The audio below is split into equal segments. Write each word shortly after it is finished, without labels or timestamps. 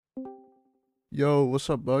Yo, what's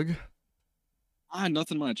up, Bug?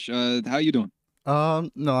 Nothing much. How you doing? No,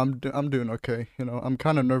 I'm doing okay. I'm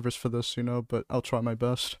kind of nervous for this, but I'll try my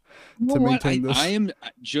best You know to what? maintain I this. am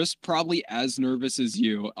just probably as nervous as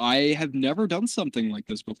you. I have never done something like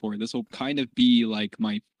this before. This will kind of be like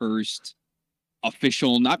my first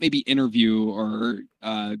official, not maybe interview or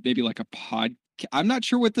maybe like a pod. I'm not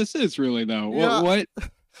sure what this is really though. What Yeah, what it's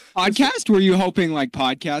podcast were you hoping like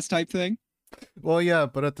podcast type thing? well, yeah,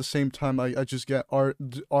 but at the same time, I just get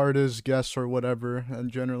artists, guests, or whatever,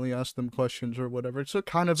 and generally ask them questions or whatever. It's a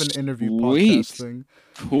kind of an interview podcast Sweet. thing.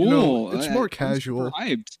 Cool. It's more I'm super casual.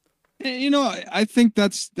 hyped. I think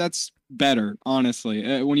that's better,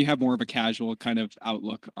 honestly, when you have more of a casual kind of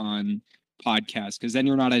outlook on podcasts, because then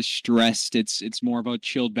you're not as stressed. It's more of a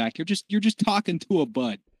chilled back. You're just talking to a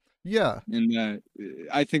bud, Yeah, and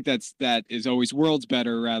I think that is always worlds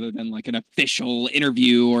better rather than like an official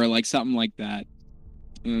interview or like something like that.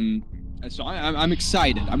 Um, so I'm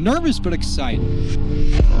excited. I'm nervous but excited.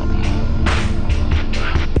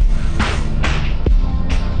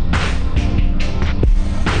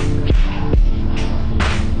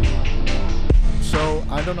 so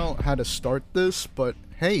I don't know how to start this, but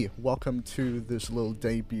hey, welcome to this little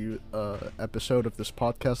debut episode of this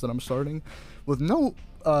podcast that I'm starting with no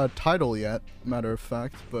title yet, matter of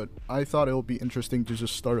fact, but I thought it would be interesting to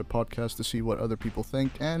just start a podcast to see what other people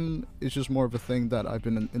think, and it's just more of a thing that I've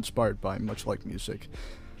been inspired by, much like music.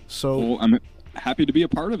 So, Well, I'm happy to be a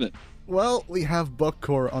part of it. well, we have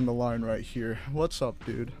BUGCORE on the line right here. What's up,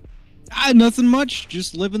 dude? Nothing much.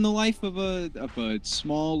 Just living the life of a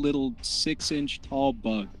small little 6-inch tall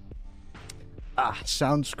bug. Ah,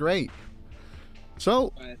 sounds great.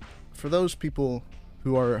 So, But for those people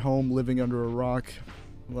who are at home living under a rock,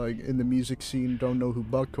 like in the music scene, don't know who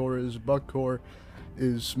BUGCORE is, BUGCORE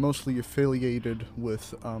is mostly affiliated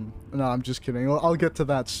with no, I'm just kidding. I'll get to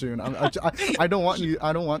that soon. I don't want you,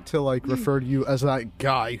 I don't want to like refer to you as that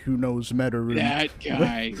guy who knows Metaroom. that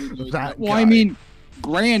guy who knows That well, I guy. mean,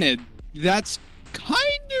 granted, that's kind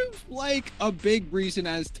of like a big reason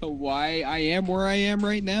as to why I am where I am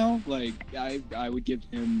right now. Like I would give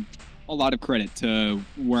him a lot of credit to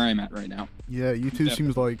where I'm at right now. Yeah, Definitely.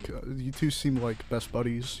 you two seem like best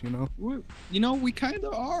buddies. We kind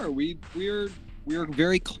of are. We're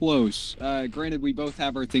very close. Granted, we both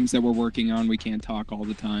have our things that we're working on. We can't talk all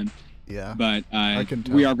the time, Yeah, but I can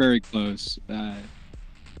we tell. are very close.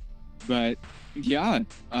 But yeah,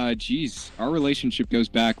 geez, our relationship goes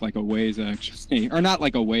back like a ways actually, or not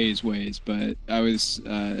like a ways, but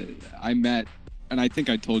I met, and I think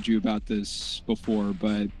I told you about this before,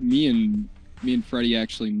 but me and Freddie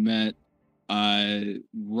actually met, uh,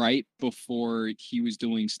 right before he was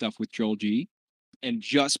doing stuff with Joel G, and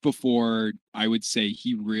just before I would say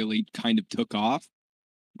he really kind of took off,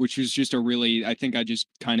 which was just a really, I think I just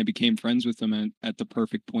kind of became friends with him at the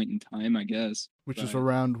perfect point in time, I guess. Which is But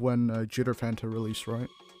around when Jitter Fanta released, right?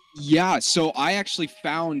 yeah, so I actually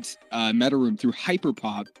found Metaroom through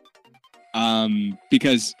hyperpop,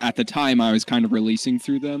 because at the time I was kind of releasing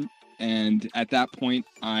through them, and at that point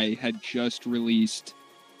I had just released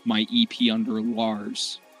my EP under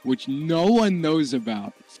Lars, which no one knows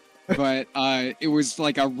about. But it was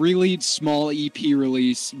like a really small EP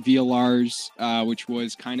release via Lars, which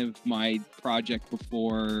was kind of my project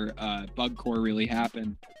before BUGCORE really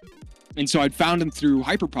happened. And so I'd found him through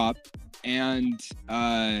hyperpop, and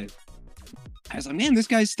I was like, man, this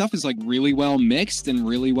guy's stuff is like really well mixed and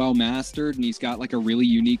really well mastered, and he's got like a really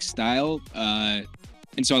unique style.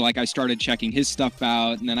 And so like I started checking his stuff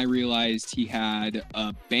out, and then I realized he had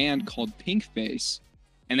a band called Pink Face,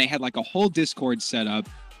 and they had like a whole Discord set up.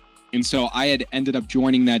 And so I had ended up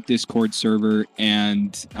joining that Discord server,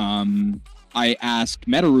 and I asked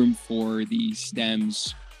Metaroom for the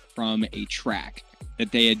stems from a track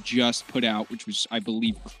that they had just put out, which was, I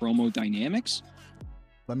believe, Chromodynamics.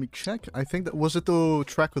 Let me check. I think that was it the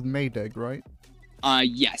track with Maydag, right?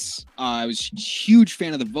 Yes. I was a huge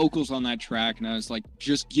fan of the vocals on that track, and I was like,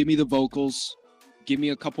 just give me the vocals, give me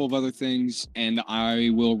a couple of other things, and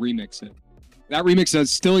I will remix it. That remix has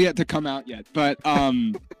still yet to come out yet, but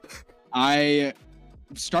I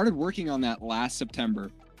started working on that last September,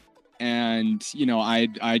 and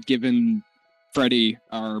I'd given Freddie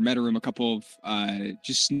or Metaroom a couple of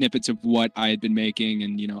just snippets of what I had been making,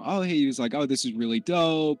 and oh hey, he was like, oh, this is really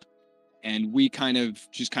dope, and we kind of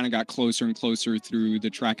got closer and closer through the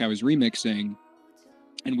track I was remixing,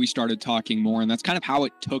 and we started talking more, and that's kind of how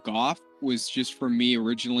it took off. Was just for me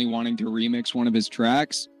originally wanting to remix one of his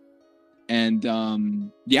tracks, and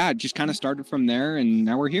yeah, it just kind of started from there, and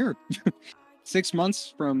now we're here. 6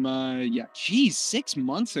 months from yeah, geez, 6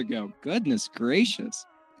 months ago. Goodness gracious.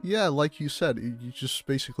 Yeah, like you said, you just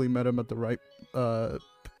basically met him at the right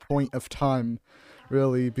point of time,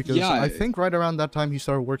 really, because Yeah, I think right around that time he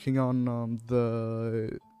started working on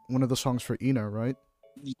the one of the songs for Ina, right?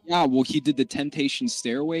 yeah. Well, he did the Temptation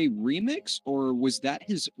Stairway remix, or was that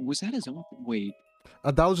his own? Wait,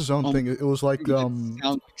 That was his own oh, thing. It was like I sound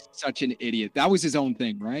like such an idiot. That was his own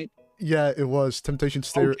thing, right? yeah, it was Temptation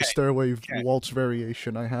Okay, Stairway okay. Waltz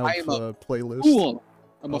Variation. I I have am a a playlist. fool.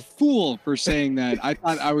 I'm a Of, fool for saying that. I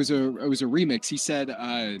thought it was a remix. He said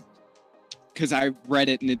because I read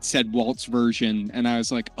it and it said Walt's version, and I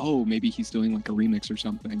was like, oh, maybe he's doing like a remix or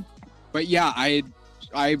something. But yeah,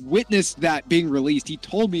 I witnessed that being released. He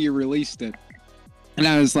told me he released it, and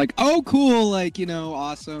I was like, oh, cool, like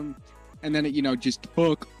awesome. And then it just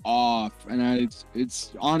took off, and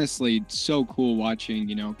it's honestly so cool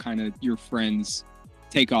watching kind of your friends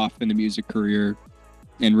take off in the music career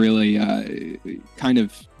and really kind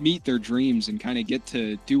of meet their dreams and kind of get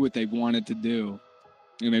to do what they wanted to do.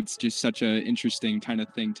 And it's just such a interesting kind of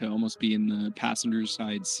thing to almost be in the passenger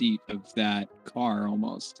side seat of that car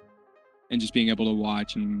almost, and just being able to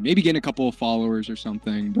watch and maybe getting a couple of followers or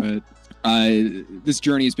something. But this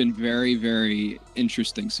journey has been very, very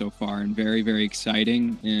interesting so far and very, very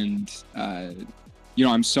exciting. And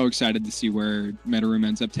I'm so excited to see where Metaroom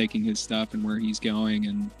ends up taking his stuff and where he's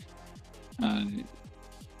going. And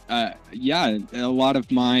yeah, a lot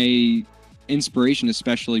of my inspiration,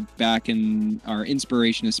 especially back in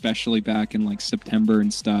like September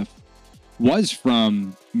and stuff, was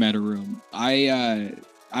from Metaroom.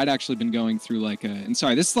 I'd actually been going through like and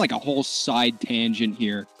sorry, this is like a whole side tangent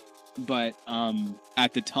here, but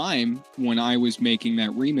at the time when I was making that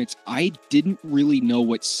remix, I didn't really know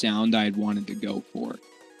what sound I'd wanted to go for.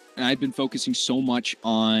 And I'd been focusing so much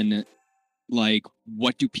on like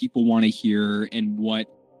what do people want to hear and what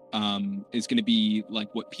is going to be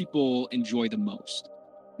like what people enjoy the most.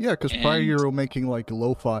 yeah, because prior you were making like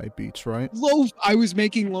lo-fi beats, right? I was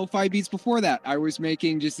making lo-fi beats before that. I was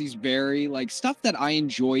making just these very like stuff that I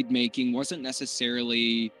enjoyed making. Wasn't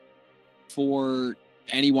necessarily for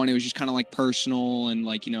anyone. It was just kind of like personal and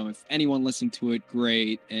like if anyone listened to it,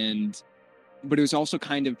 great. But it was also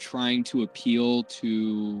kind of trying to appeal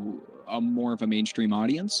to a more of a mainstream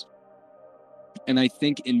audience. And I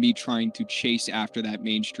think in me trying to chase after that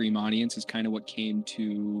mainstream audience is kind of what came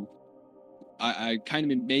to I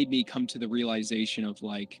kind of made me come to the realization of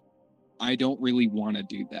like, I don't really want to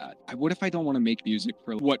do that. What if I don't want to make music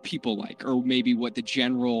for what people like, or maybe what the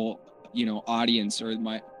general, audience or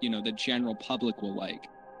the general public will like?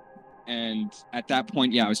 And at that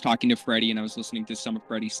point, yeah, I was talking to Freddie and I was listening to some of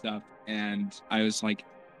Freddie's stuff, and I was like,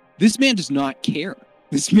 this man does not care.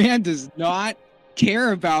 This man does not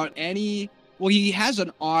care about any. Well, he has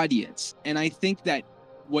an audience, and I think that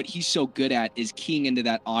what he's so good at is keying into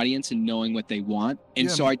that audience and knowing what they want. And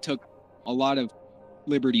so I took a lot of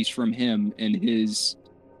liberties from him and his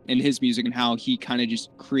music and how he kind of just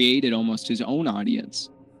created almost his own audience,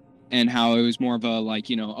 and how it was more of a like,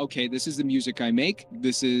 okay, this is the music I make.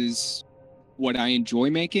 This is what I enjoy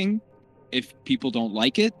making. If people don't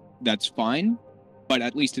like it, that's fine, but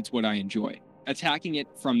at least it's what I enjoy. Attacking it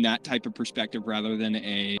from that type of perspective rather than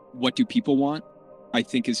a what do people want, I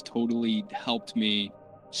think has totally helped me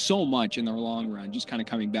so much in the long run. Just kind of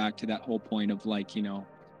coming back to that whole point of like,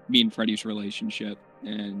 me and Freddie's relationship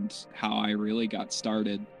and how I really got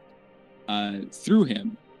started through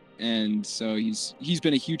him. And so he's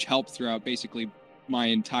been a huge help throughout basically my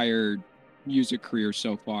entire music career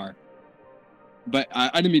so far. But I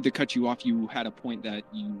didn't mean to cut you off. You had a point that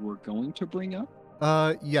you were going to bring up?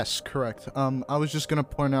 Yes, correct. I was just gonna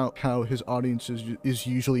point out how his audience is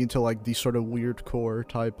usually into like these sort of weird core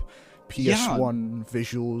type PS1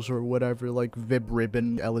 visuals or whatever, like Vib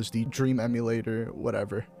Ribbon, LSD Dream Emulator,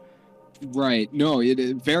 whatever. Right. No, it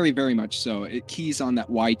very, very much so. It keys on that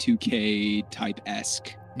Y2K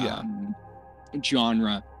type-esque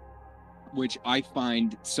genre, which I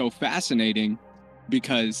find so fascinating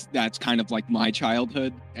because that's kind of like my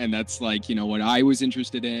childhood, and that's like, what I was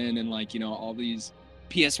interested in, and like, all these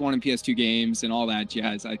PS1 and PS2 games and all that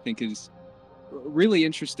jazz, I think is really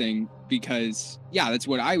interesting because, yeah, that's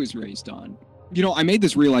what I was raised on. I made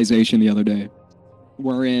this realization the other day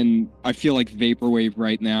wherein I feel like Vaporwave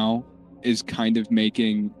right now is kind of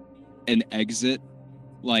making an exit,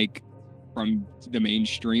 like, from the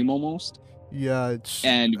mainstream almost. Yeah,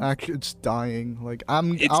 it's dying. Like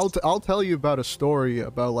I'll tell you about a story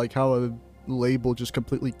about like how a label just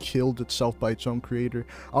completely killed itself by its own creator.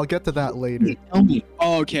 I'll get to that later. Tell me.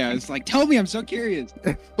 Oh, okay. I was like, tell me. I'm so curious.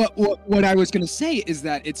 But what I was gonna say is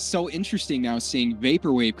that it's so interesting now seeing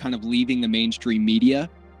Vaporwave kind of leaving the mainstream media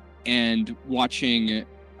and watching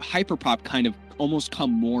hyperpop kind of almost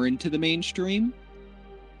come more into the mainstream.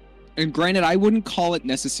 And granted, I wouldn't call it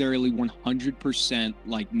necessarily 100%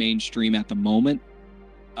 like mainstream at the moment,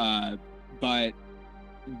 but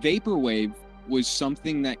vaporwave was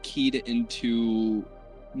something that keyed into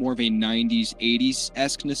more of a 90s,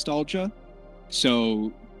 80s-esque nostalgia.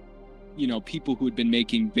 So, you know, people who had been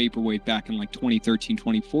making vaporwave back in like 2013,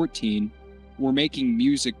 2014 were making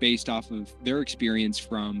music based off of their experience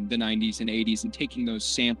from the 90s and 80s and taking those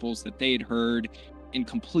samples that they had heard and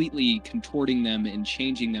completely contorting them and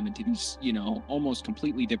changing them into these, you know, almost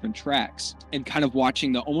completely different tracks, and kind of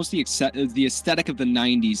watching the aesthetic of the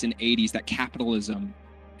 90s and 80s, that capitalism,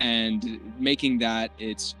 and making that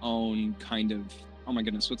its own kind of, oh my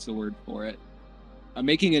goodness, what's the word for it?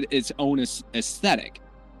 Making it its own aesthetic.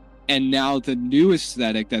 And now the new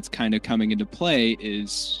aesthetic that's kind of coming into play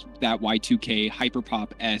is that Y2K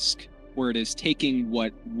hyperpop-esque, where it is taking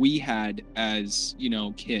what we had as, you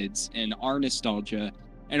know, kids and our nostalgia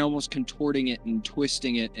and almost contorting it and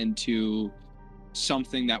twisting it into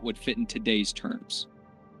something that would fit in today's terms,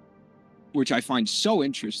 which I find so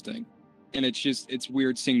interesting. And it's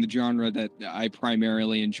weird seeing the genre that I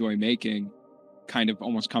primarily enjoy making kind of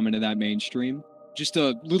almost come into that mainstream. Just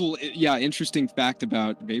a little, interesting fact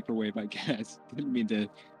about vaporwave, I guess. Didn't mean to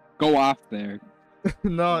go off there.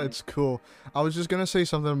 No, it's cool. I was just gonna say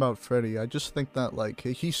something about Freddy. I just think that, like,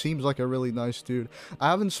 he seems like a really nice dude.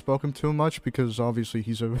 I haven't spoken to him much because obviously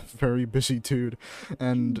he's a very busy dude,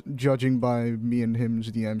 and judging by me and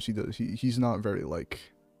him's DMs, he's not very, like,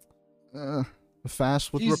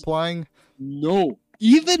 fast with replying. No,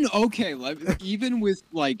 even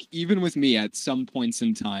with me at some points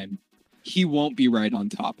in time, he won't be right on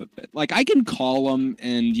top of it. Like, I can call him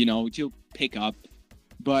and, you know, he'll pick up,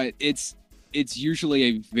 but it's usually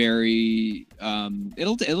a very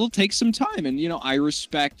it'll take some time. And, you know, I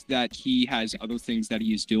respect that he has other things that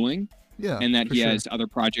he's doing, and that he has other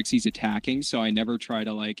projects he's attacking, so I never try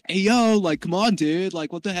to, like, hey yo, like, come on dude,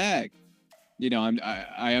 like, what the heck, you know.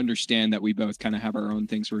 I understand that we both kind of have our own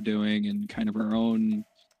things we're doing and kind of our own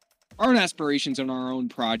aspirations and our own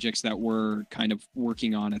projects that we're kind of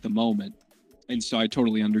working on at the moment. And so I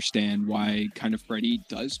totally understand why kind of Freddy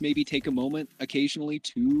does maybe take a moment occasionally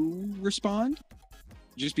to respond,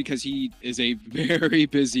 just because he is a very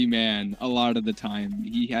busy man a lot of the time.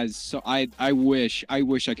 He has, so I wish I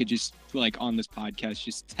could just, like, on this podcast,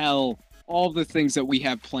 just tell all the things that we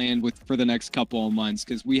have planned for the next couple of months,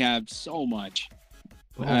 because we have so much.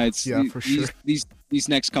 For sure. These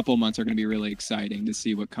next couple of months are going to be really exciting to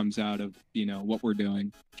see what comes out of, you know, what we're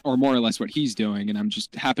doing, or more or less what he's doing, and I'm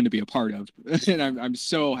just happen to be a part of. And I'm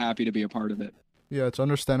so happy to be a part of it. Yeah, it's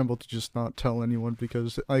understandable to just not tell anyone,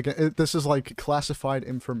 because, like, this is, like, classified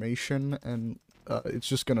information, and it's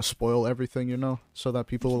just gonna spoil everything, you know, so that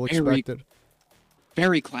people will expect it.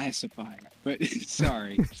 Very classified, but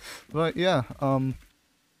sorry. But yeah,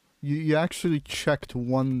 you actually checked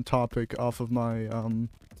one topic off of my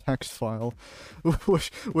text file,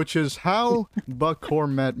 which is how BUGCORE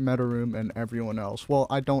met Metaroom and everyone else. Well,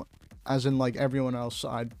 I don't, as in, like, everyone else,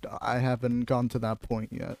 I haven't gone to that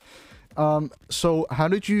point yet. So how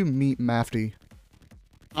did you meet Mafty?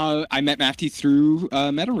 I met Mafty through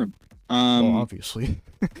Metaroom. Well, obviously.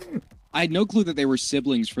 I had no clue that they were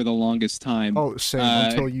siblings for the longest time. Oh, same,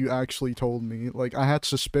 until you actually told me. Like, I had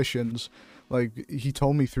suspicions. Like, he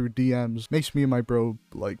told me through DMs. Makes me and my bro,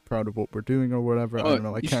 like, proud of what we're doing or whatever. I don't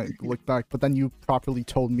know, I can't look back. But then you properly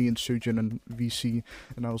told me and Sujin and VC,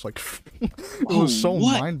 and I was like, it was so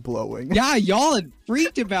mind-blowing. Yeah, y'all had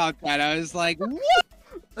freaked about that. I was like, what?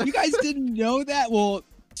 You guys didn't know that? Well,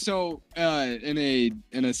 so, in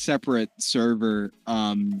a separate server,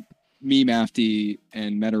 me, Mafty,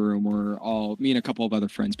 and Metaroom were all, me and a couple of other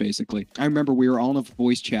friends, basically. I remember we were all in a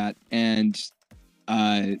voice chat, and,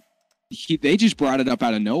 they just brought it up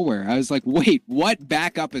out of nowhere. I was like, wait, what?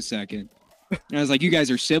 Back up a second. And I was like, you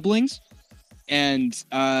guys are siblings? And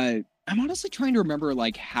I'm honestly trying to remember,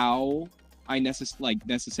 like, how I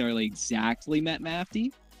necessarily exactly met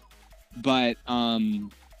Mafty. But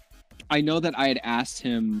I know that I had asked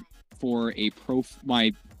him for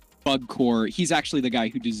my BUGCORE. He's actually the guy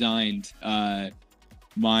who designed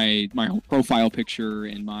my whole profile picture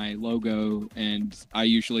and my logo, and I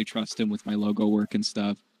usually trust him with my logo work and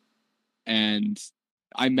stuff. And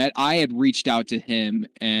I had reached out to him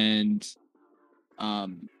and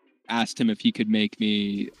asked him if he could make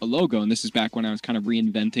me a logo. And this is back when I was kind of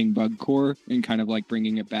reinventing BUGCORE and kind of, like,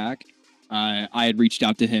 bringing it back. I had reached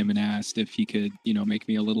out to him and asked if he could, you know, make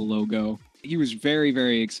me a little logo. He was very,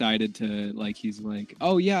 very excited to, like, he's like,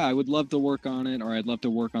 oh yeah, I would love to work on it, or I'd love to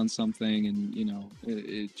work on something. And, you know,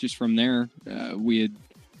 it just from there, we'd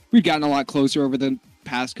gotten a lot closer over the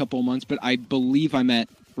past couple of months, but I believe I met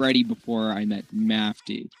Freddie before I met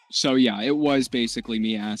Mafty. So yeah, it was basically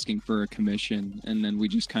me asking for a commission, and then we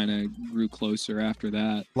just kind of grew closer after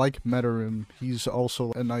that. Like Metaroom, he's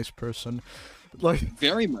also a nice person. Like,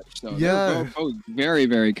 very much so. Yeah. They're both very,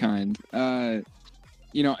 very kind.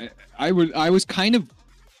 You know, I was kind of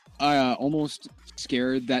almost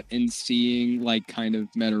scared that in seeing like kind of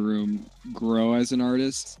Metaroom grow as an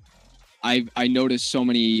artist, I noticed so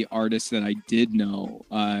many artists that I did know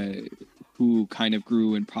who kind of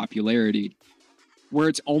grew in popularity, where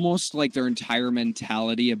it's almost like their entire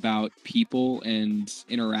mentality about people and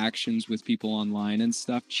interactions with people online and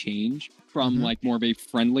stuff change from like more of a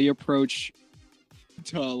friendly approach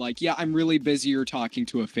to like, yeah, I'm really busy or talking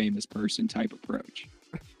to a famous person type approach.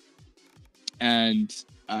 And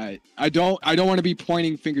I don't want to be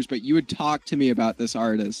pointing fingers, but you would talk to me about this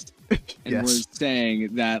artist and Yes. were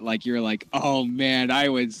saying that like, you're like, oh man, I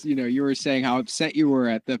was, you know, you were saying how upset you were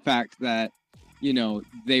at the fact that, you know,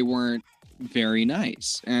 they weren't very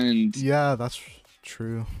nice. And yeah, that's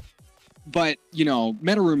true. but, you know,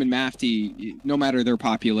 Metaroom and Mafty, no matter their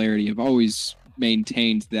popularity, have always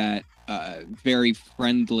maintained that very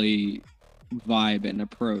friendly vibe and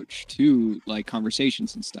approach to like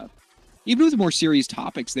conversations and stuff. Even with more serious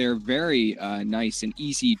topics, they're very nice and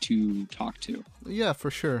easy to talk to. Yeah,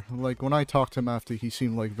 for sure. Like, when I talked to him after, he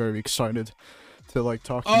seemed like very excited to like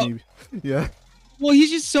talk to me. Yeah. Well,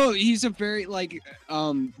 he's a very like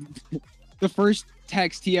the first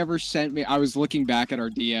text he ever sent me, I was looking back at our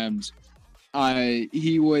DMs.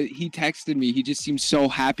 He texted me. He just seemed so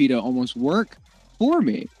happy to almost work for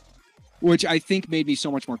me, which I think made me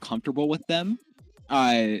so much more comfortable with them.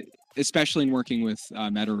 Especially in working with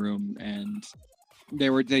Metaroom, and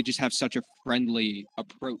they just have such a friendly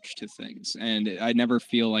approach to things, and I never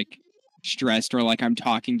feel like stressed or like I'm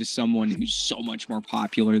talking to someone who's so much more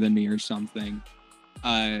popular than me or something.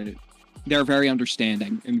 They're very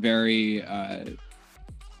understanding and very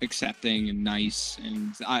accepting and nice,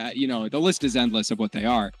 and you know, the list is endless of what they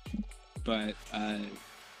are, but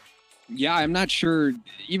yeah, I'm not sure.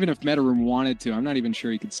 Even if Metaroom wanted to, I'm not even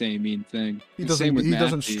sure he could say a mean thing. He Same with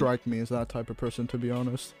doesn't Mafty. strike me as that type of person, to be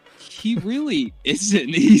honest. He really isn't.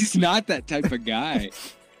 He's not that type of guy.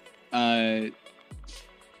 It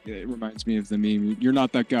reminds me of the meme. You're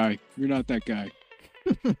not that guy. You're not that guy.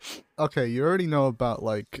 Okay, you already know about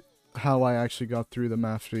like how I actually got through the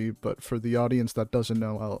Mafty, but for the audience that doesn't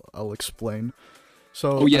know, I'll explain.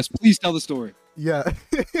 So Oh yes, please tell the story. yeah,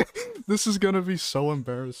 this is gonna be so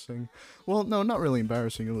embarrassing. Well, no, not really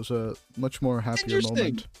embarrassing. It was a much more happier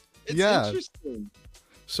moment. It's Yeah. interesting.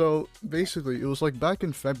 So basically, it was like back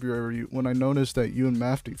in February when I noticed that you and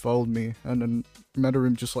Mafty followed me, and then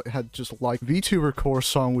Metaroom just like had just like VTuber core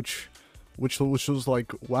song, which was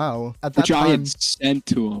like, wow. At that Which I time, had sent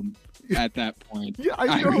to him at that point. yeah,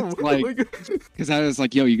 I know. was like, because I was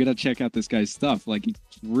like, yo, you gotta check out this guy's stuff. Like, he's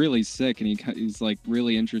really sick, and he's like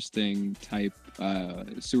really interesting type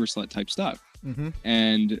sewer slut type stuff. Mm-hmm.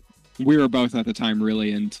 And we were both at the time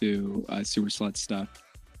really into sewer slut stuff.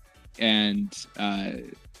 And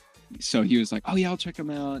so he was like, oh yeah, I'll check him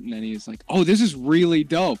out. And then he was like, oh, this is really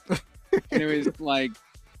dope. And it was like,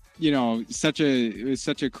 you know, it was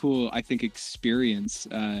such a cool, I think, experience.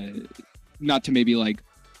 Not to maybe like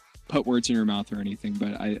put words in your mouth or anything,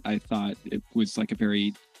 but I thought it was like a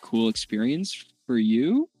very cool experience for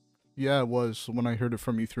you. Yeah, it was. When I heard it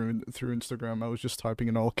from you through Instagram, I was just typing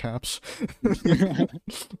in all caps.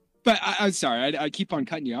 But I'm sorry, I keep on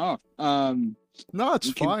cutting you off. No, it's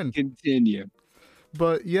fine. Continue.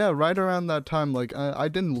 But yeah, right around that time, like I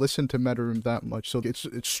didn't listen to Metaroom that much, so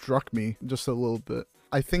it struck me just a little bit.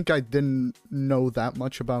 I think I didn't know that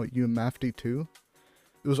much about you and Mafty too.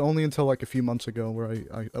 It was only until like a few months ago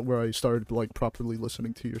where I started like properly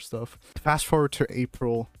listening to your stuff. Fast forward to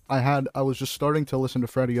April, I was just starting to listen to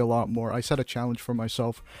Freddie a lot more. I set a challenge for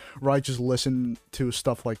myself where I just listened to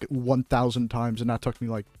stuff like 1,000 times, and that took me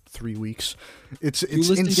like 3 weeks. It's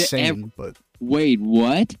insane, but wait,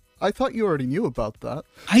 what? I thought you already knew about that.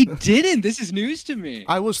 I didn't. This is news to me.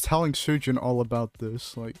 I was telling Sujin all about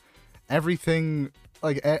this, like everything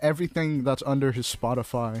that's under his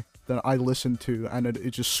Spotify that I listened to, and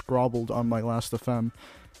it just scrobbled on my Last FM,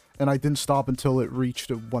 and I didn't stop until it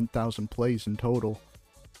reached 1,000 plays in total.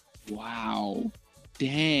 Wow,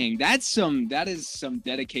 dang, that is some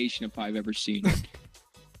dedication if I've ever seen it.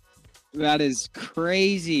 That is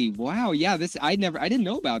crazy. Wow, yeah, I didn't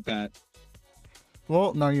know about that.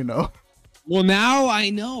 Well, now you know. Well, now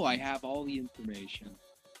I know. I have all the information.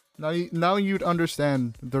 Now you'd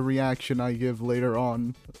understand the reaction I give later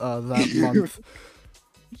on that month.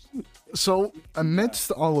 So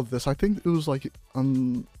amidst all of this, I think it was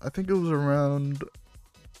around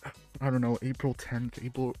I don't know, April 10th,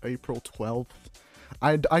 April 12th.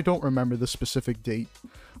 I don't remember the specific date,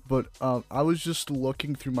 but I was just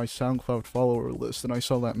looking through my SoundCloud follower list, and I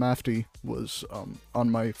saw that Mafty was on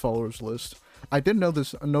my followers list. I didn't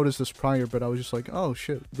notice this prior, but I was just like, oh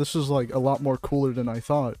shit, this is like a lot more cooler than I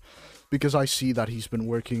thought, because I see that he's been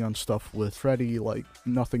working on stuff with Freddy, like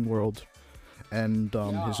Nothing World, and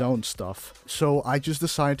his own stuff. So I just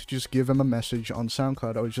decided to just give him a message on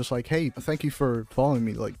SoundCloud. I was just like, hey, thank you for following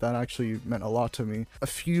me. Like, that actually meant a lot to me. A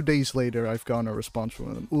few days later, I've gotten a response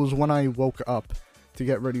from him. It was when I woke up to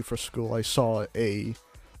get ready for school. I saw a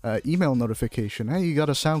email notification. Hey, you got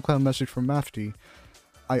a SoundCloud message from Mafty.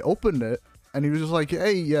 I opened it, and he was just like,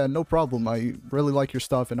 hey, yeah, no problem. I really like your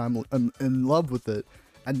stuff, and I'm in love with it.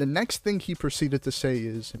 And the next thing he proceeded to say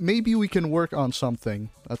is, maybe we can work on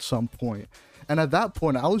something at some point. And at that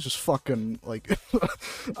point, I was just fucking, like,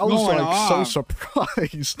 I was, like, so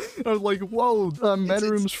surprised. I was like, whoa,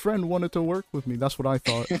 Metaroom's friend wanted to work with me. That's what I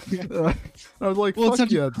thought. I was like, well, fuck it's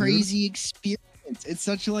such yeah, a crazy experience. It's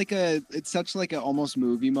such like a almost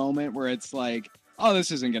movie moment where it's like, oh,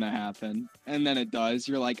 this isn't gonna happen. And then it does.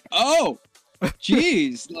 You're like, oh,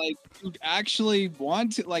 jeez, like, you actually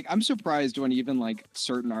want to, like, I'm surprised when even, like,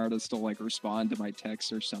 certain artists will, like, respond to my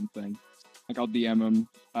text or something. Like, I'll DM them.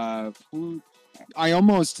 I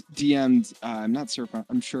almost DM'd,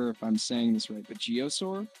 I'm sure if I'm saying this right, but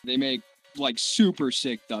Geosaur, they make, like, super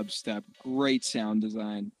sick dubstep, great sound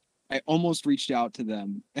design. I almost reached out to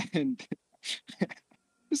them, and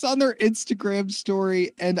it's on their Instagram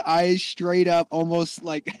story, and I straight up almost,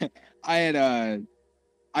 like, I'd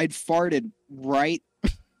farted right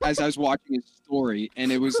as I was watching his story,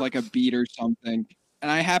 and it was like a beat or something, and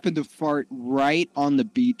I happened to fart right on the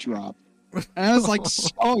beat drop. And I was like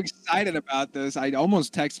so excited about this. I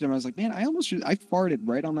almost texted him. I was like, man, I farted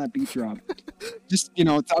right on that beat drop. Just,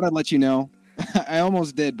 thought I'd let you know. I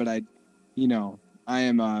almost did, but I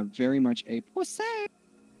am very much a pussy.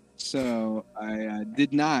 So I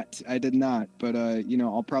did not. But,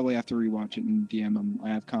 I'll probably have to rewatch it and DM him. I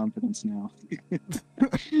have confidence now.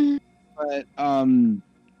 But,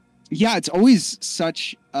 yeah, it's always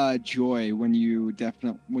such a joy when you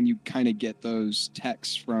kind of get those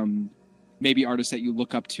texts from maybe artists that you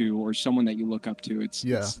look up to or someone that you look up to. It's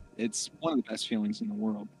one of the best feelings in the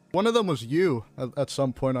world. One of them was you at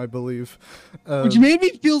some point, I believe. Which made me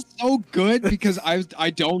feel so good because I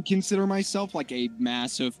don't consider myself like a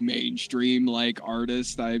massive mainstream like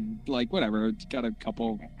artist. I like whatever, got a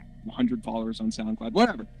couple 100 followers on SoundCloud,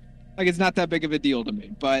 whatever. Like, it's not that big of a deal to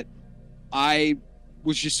me. But I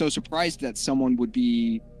was just so surprised that someone would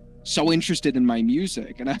be so interested in my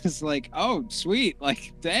music, and I was like, oh, sweet,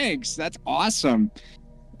 like, thanks, that's awesome.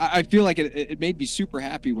 I feel like it made me super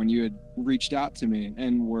happy when you had reached out to me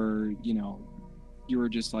and you were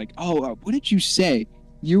just like, oh, what did you say?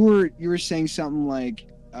 You were saying something like,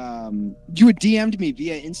 you had DM'd me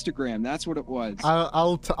via Instagram. That's what it was.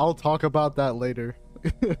 I'll talk about that later.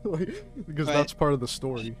 Because that's part of the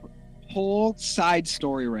story. Whole side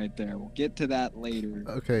story right there. We'll get to that later.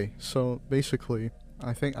 Okay, so basically,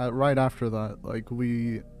 I think right after that, like,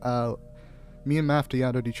 me and Mafty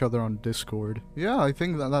added each other on Discord. Yeah, I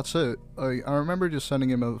think that's it. I remember just sending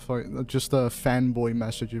him just a fanboy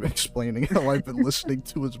message of explaining how I've been listening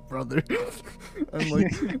to his brother. And,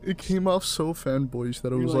 like, it came off so fanboyish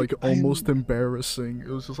that it was, like, almost embarrassing.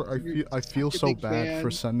 It was just like, I feel so bad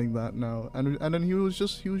for sending that now. And then he was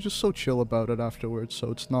just so chill about it afterwards,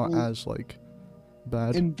 so it's not as, like,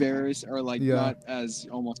 bad. Embarrassed, or like, not as,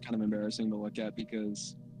 almost kind of embarrassing to look at,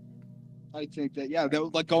 because I think that,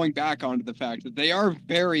 like, going back onto the fact that they are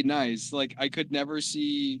very nice. Like, I could never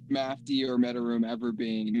see Mafty or Metaroom ever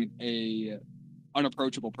being a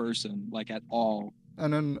unapproachable person, like, at all.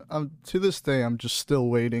 And then to this day, I'm just still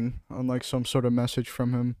waiting on, like, some sort of message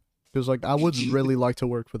from him, because, like, I would really like to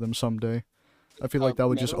work with him someday. I feel like that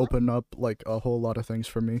would just open up, like, a whole lot of things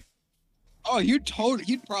for me. Oh, he'd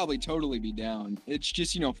probably totally be down. It's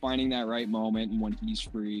just, finding that right moment and when he's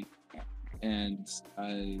free. And,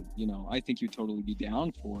 I think you'd totally be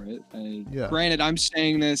down for it. Granted, I'm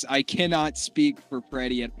saying this, I cannot speak for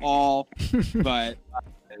Freddie at all, but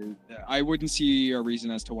I wouldn't see a reason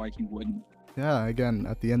as to why he wouldn't. Yeah, again,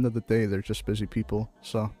 at the end of the day, they're just busy people,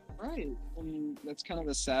 so. Right. I mean, that's kind of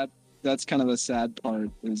the sad part,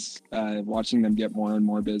 is watching them get more and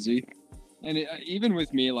more busy. And even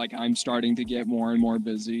with me, like, I'm starting to get more and more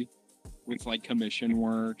busy with, like, commission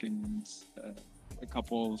work and a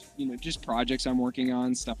couple of, just projects I'm working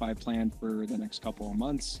on, stuff I planned for the next couple of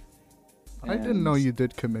months. I didn't know you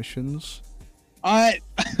did commissions. I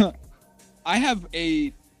have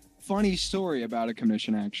a funny story about a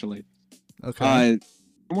commission, actually. Okay.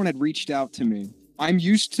 Someone had reached out to me I'm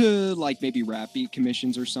used to like maybe rap beat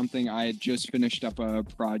commissions or something. I had just finished up a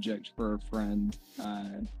project for a friend,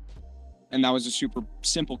 and that was a super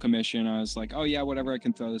simple commission. I was like, oh yeah, whatever, I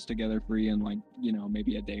can throw this together for you in like, you know,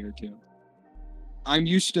 maybe a day or two. I'm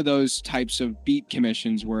used to those types of beat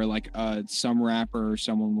commissions where like some rapper or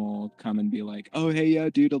someone will come and be like, oh hey yeah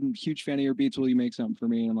dude, I'm a huge fan of your beats, will you make something for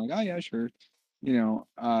me? And I'm like, oh yeah, sure. You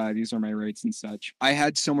know, these are my rates and such. I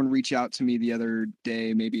had someone reach out to me the other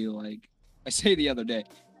day, maybe like, I say the other day,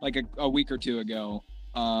 like a week or two ago,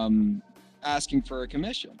 asking for a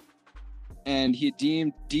commission. And he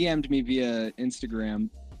DM'd me via Instagram,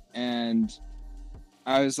 and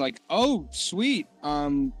I was like, oh sweet,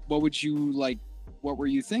 what would you like, what were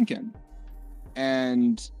you thinking?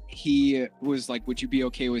 And he was like, would you be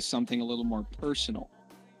okay with something a little more personal?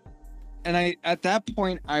 And at that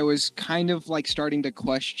point, I was kind of like starting to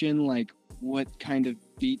question, like, what kind of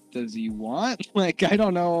beat does he want? Like, I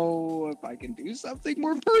don't know if I can do something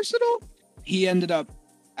more personal. He ended up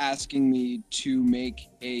asking me to make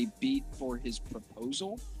a beat for his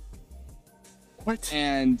proposal. What?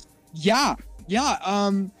 And yeah.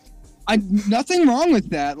 Nothing wrong with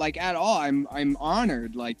that, like at all. I'm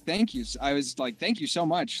honored. Like, thank you. I was like, thank you so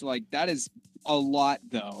much. Like, that is a lot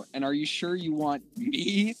though. And are you sure you want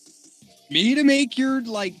me to make your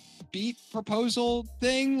like beat proposal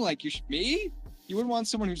thing? Like, me? You would want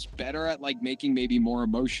someone who's better at like making maybe more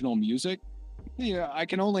emotional music. Yeah, I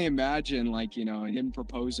can only imagine like, you know, him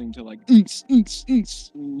proposing to like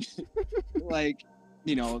like,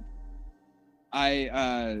 you know,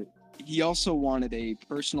 he also wanted a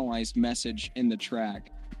personalized message in the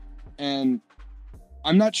track, and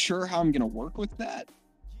I'm not sure how I'm gonna work with that,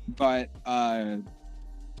 but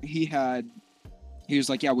he was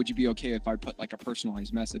like, yeah, would you be okay if I put like a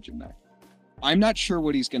personalized message in there? I'm not sure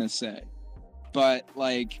what he's gonna say, but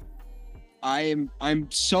like I'm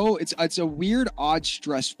so it's a weird, odd,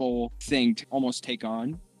 stressful thing to almost take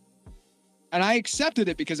on. And I accepted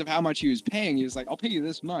it because of how much he was paying. He was like, I'll pay you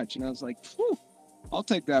this much. And I was like, whew, I'll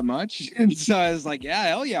take that much. And so I was like, yeah,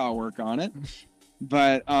 hell yeah, I'll work on it.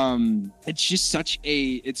 But it's just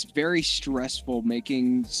it's very stressful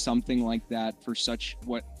making something like that for such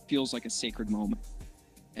what feels like a sacred moment.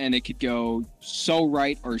 And it could go so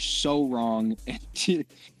right or so wrong. And,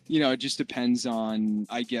 you know, it just depends on,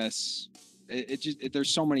 I guess, there's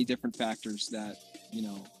so many different factors that, you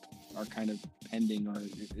know, are kind of pending, or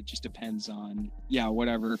it just depends on, yeah,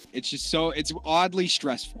 whatever. It's just it's oddly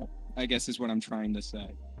stressful, I guess is what I'm trying to say.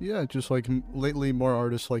 Yeah, just like lately more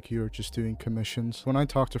artists like you are just doing commissions. When I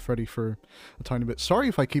talked to Freddie for a tiny bit, sorry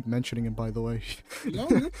if I keep mentioning him, by the way. No,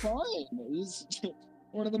 you're fine. He's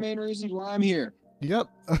one of the main reasons why I'm here. Yep.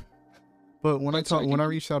 But when I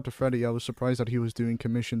reached out to Freddie, I was surprised that he was doing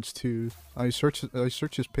commissions too. I searched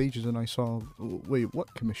his pages and I saw, wait,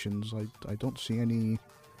 what commissions? I don't see any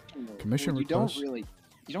commission requests. You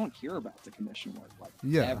don't hear about the commission work like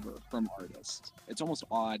ever from artists. It's almost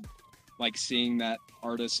odd, like seeing that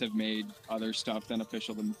artists have made other stuff than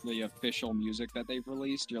the official music that they've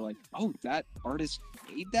released. You're like, oh, that artist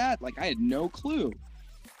made that? Like, I had no clue.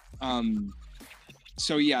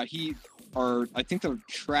 So yeah, I think the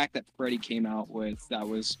track that Freddie came out with that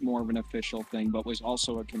was more of an official thing, but was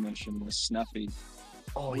also a commission, was Snuffy.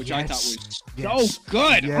 Oh, which I thought was so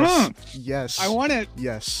good. Yes. I want to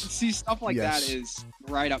Yes. see stuff like that is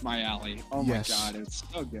right up my alley. Oh my god, it's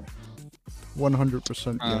so good.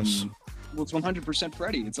 100% yes. Well, it's 100%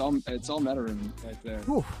 Freddie. It's all Metaroom right there.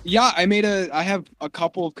 Ooh. Yeah, I have a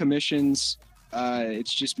couple of commissions.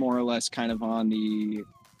 It's just more or less kind of on the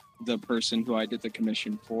person who I did the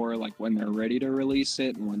commission for, like when they're ready to release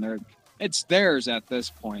it and when it's theirs at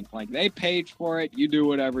this point. Like, they paid for it, you do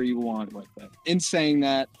whatever you want with it. In saying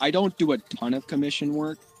that, I don't do a ton of commission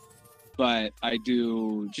work, but I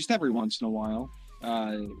do just every once in a while,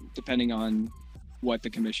 depending on what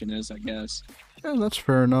the commission is, I guess. Yeah, that's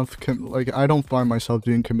fair enough. Like, I don't find myself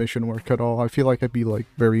doing commission work at all. I feel like I'd be like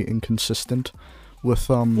very inconsistent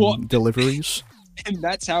with deliveries. And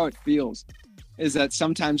that's how it feels. Is that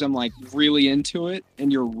sometimes I'm like really into it,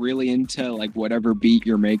 and you're really into like whatever beat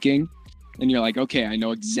you're making, and you're like, okay, I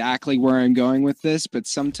know exactly where I'm going with this. But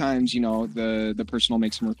sometimes, you know, the person will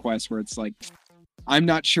make some requests where it's like, I'm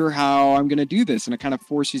not sure how I'm gonna do this, and it kind of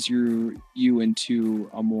forces you into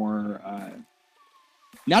a more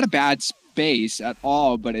not a bad space at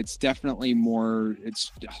all, but it's definitely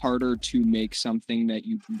it's harder to make something that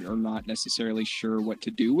you are not necessarily sure what to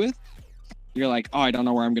do with. You're like, oh, I don't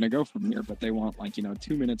know where I'm going to go from here, but they want like,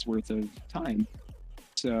 2 minutes worth of time.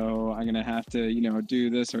 So I'm going to have to, do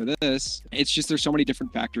this or this. It's just, there's so many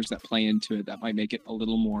different factors that play into it that might make it a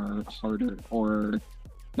little more harder, or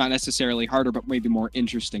not necessarily harder, but maybe more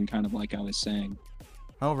interesting, kind of like I was saying.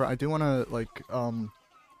 However, I do want to like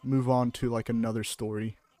move on to like another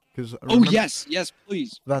story because Oh yes, yes,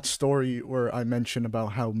 please. that story where I mentioned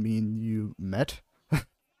about how me and you met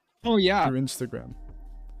Oh yeah, through Instagram.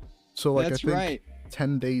 So like I that's think right.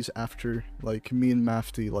 10 days after like me and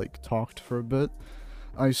Mafty like talked for a bit,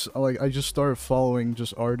 I just started following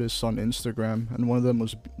just artists on Instagram, and one of them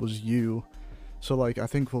was you. So like I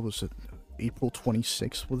think what was it, April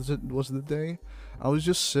 26th was the day. I was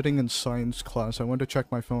just sitting in science class. I went to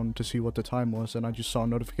check my phone to see what the time was, and I just saw a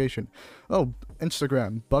notification. Oh,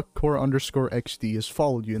 Instagram BUGCORE_XD has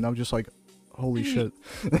followed you, and I was just like, holy shit.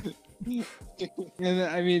 And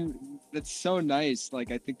I mean, that's so nice.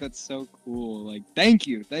 Like, I think that's so cool. Like, thank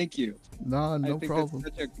you, thank you. Nah, I no think problem.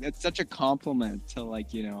 that's such a compliment to,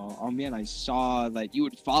 like, you know, oh man, I saw that you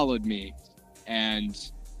had followed me, and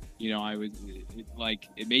you know,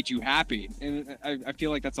 it made you happy, and I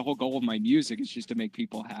feel like that's the whole goal of my music, is just to make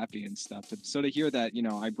people happy and stuff. So to hear that, you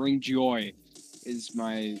know, I bring joy, it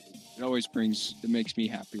makes me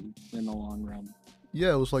happy in the long run.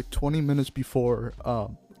 Yeah, it was like 20 minutes before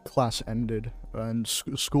class ended and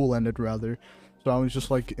school ended rather. So I was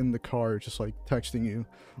just like in the car, just like texting you,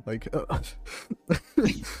 like. I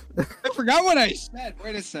forgot what I said.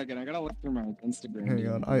 Wait a second, I gotta look through my Instagram. Hang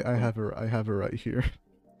on, I have it right here.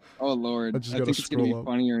 Oh I Lord, just I gotta think it's gonna be scroll up.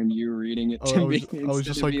 funnier in you reading it Oh, to me I was instead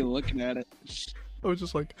just of like, me looking at it. I was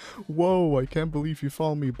just like, whoa, I can't believe you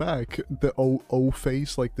followed me back. The O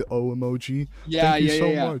face, like the O emoji. Yeah, Thank you yeah, so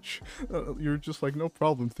yeah, yeah. much. You're just like, no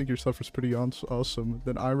problem. Think your stuff is pretty awesome.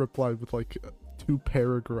 Then I replied with like 2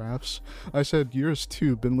 paragraphs. I said, yours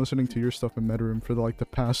too. Been listening to your stuff in Metaroom for like the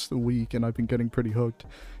past week, and I've been getting pretty hooked.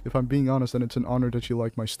 If I'm being honest, then it's an honor that you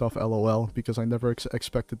like my stuff, LOL, because I never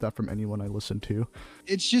expected that from anyone I listened to.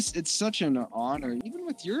 It's such an honor, even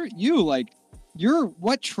with your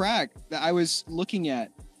what track that I was looking at.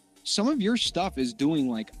 Some of your stuff is doing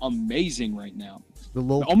like amazing right now. The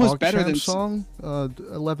Lil Almost better than song,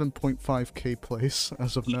 11.5k plays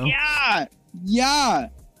as of now. Yeah, yeah.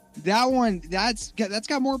 That one, that's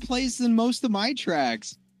got more plays than most of my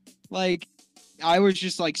tracks. Like, I was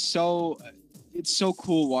just like it's so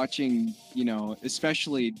cool watching, you know,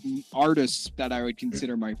 especially artists that I would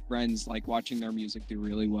consider my friends, like watching their music do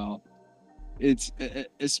really well. It's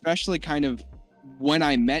especially kind of when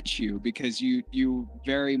I met you, because you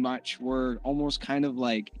very much were almost kind of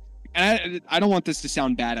like, and I don't want this to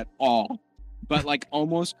sound bad at all, but like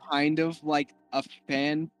almost kind of like a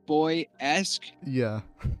fanboy-esque. Yeah.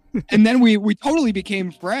 And then we totally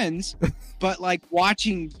became friends, but like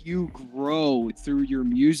watching you grow through your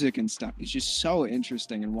music and stuff is just so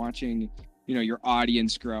interesting, and watching, you know, your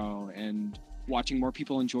audience grow and watching more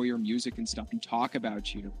people enjoy your music and stuff and talk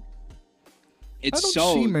about you. I don't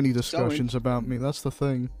see many discussions about me, that's the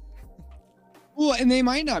thing. Well, and they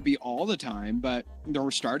might not be all the time, but they're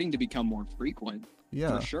starting to become more frequent.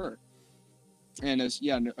 Yeah. For sure. And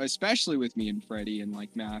especially with me and Freddie and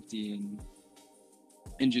like Mafty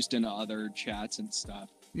and just in other chats and stuff.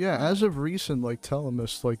 Yeah, as of recent, like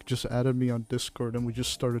Telemus like just added me on Discord and we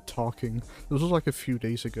just started talking. This was like a few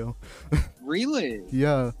days ago. Really?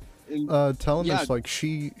 Yeah. Telemus, yeah. like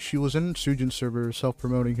she was in Sujin server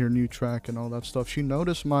self-promoting her new track and all that stuff. She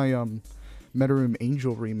noticed my Metaroom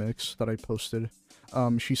Angel remix that I posted.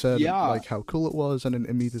 She said like how cool it was, and then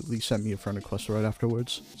immediately sent me a friend request right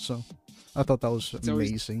afterwards. So I thought that was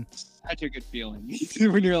amazing. Such a good feeling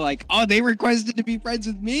when you're like, oh, they requested to be friends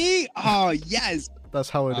with me. Oh yes. That's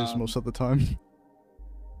how it is most of the time.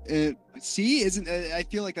 See, I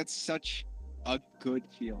feel like that's such a good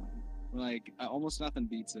feeling. Like almost nothing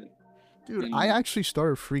beats it. Dude, I actually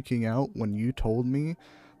started freaking out when you told me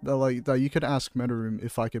that you could ask Metaroom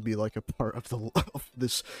if I could be like a part of of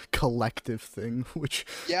this collective thing, which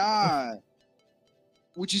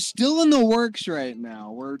which is still in the works right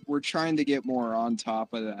now. We're trying to get more on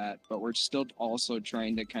top of that, but we're still also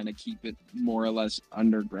trying to kind of keep it more or less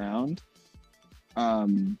underground.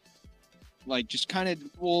 Like just kind of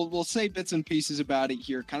we'll say bits and pieces about it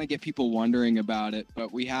here, kind of get people wondering about it,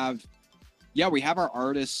 but we have our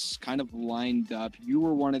artists kind of lined up. You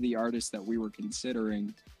were one of the artists that we were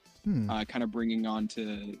considering kind of bringing on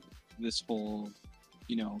to this whole,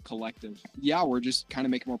 you know, collective. Yeah, we're just kind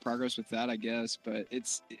of making more progress with that, I guess, but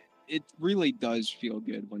it really does feel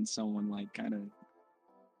good when someone like kind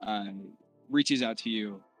of reaches out to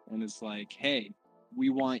you and is like, hey, we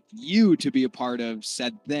want you to be a part of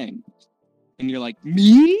said thing. And you're like,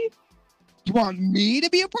 me? You want me to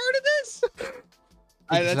be a part of this?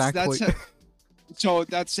 Exactly. So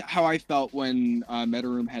that's how I felt when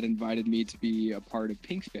Metaroom had invited me to be a part of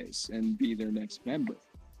Pinkface and be their next member.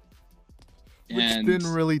 Which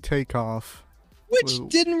didn't really take off. which Well,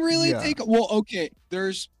 didn't really yeah. take. Well, okay,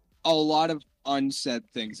 there's a lot of unsaid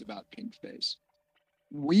things about Pink Face.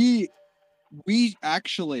 We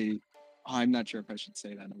actually, I'm not sure if I should say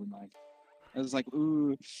that. Never mind. I was like,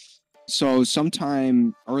 ooh. So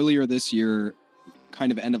sometime earlier this year,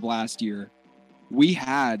 kind of end of last year, we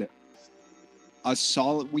had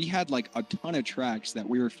we had like a ton of tracks that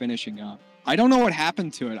we were finishing up. I don't know what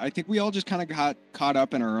happened to it. I think we all just kind of got caught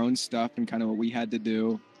up in our own stuff and kind of what we had to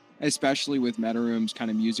do, especially with Metaroom's kind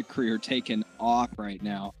of music career taking off right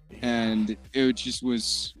now. And it just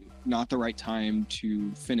was not the right time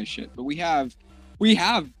to finish it. But we have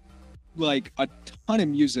like a ton of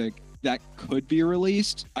music that could be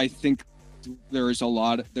released. I think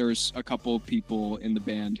there's a couple of people in the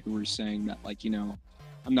band who were saying that, like, you know,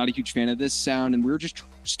 I'm not a huge fan of this sound, and we were just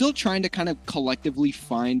still trying to kind of collectively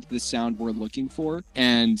find the sound we're looking for.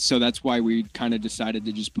 And so that's why we kind of decided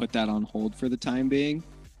to just put that on hold for the time being.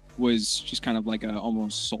 Was just kind of like a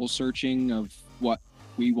almost soul searching of what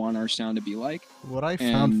we want our sound to be like. What I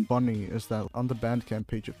found funny is that on the Bandcamp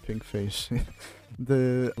page of Pink Face,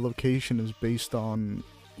 the location is based on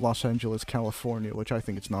Los Angeles, California, which I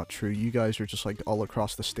think it's not true. You guys are just like all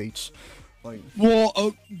across the states. Like,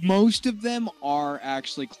 well, most of them are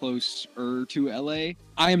actually closer to LA.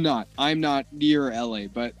 I'm not near LA,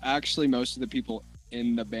 but actually most of the people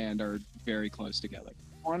in the band are very close together.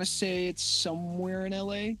 I want to say it's somewhere in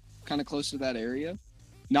LA, kind of close to that area.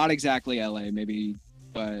 Not exactly LA, maybe,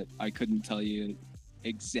 but I couldn't tell you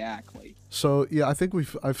exactly. So yeah, I think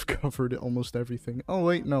I've covered almost everything. Oh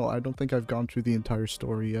wait, no, I don't think I've gone through the entire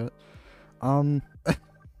story yet.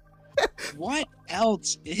 What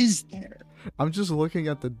else is there? I'm just looking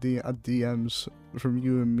at the DMs from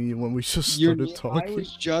you and me when we just started talking. I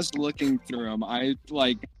was just looking through them. I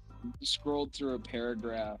like scrolled through a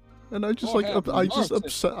paragraph. And I just I just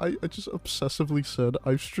obsessively said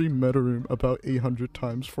I've streamed Metaroom about 800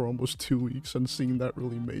 times for almost 2 weeks, and seeing that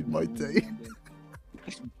really made my day.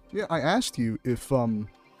 Yeah, I asked you if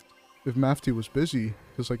Mafty was busy,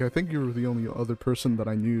 because like I think you were the only other person that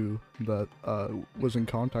I knew that was in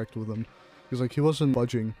contact with him. Because like he wasn't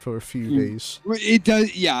budging for a few days. It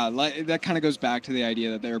does, yeah. Like that kind of goes back to the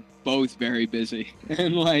idea that they're both very busy,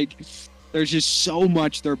 and like there's just so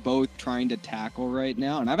much they're both trying to tackle right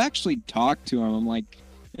now. And I've actually talked to him. I'm like,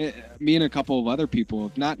 me and a couple of other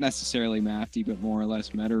people, not necessarily Mafty, but more or less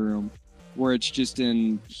Metaroom, where it's just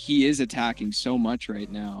he is attacking so much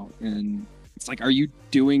right now, and it's like, are you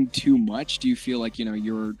doing too much? Do you feel like, you know,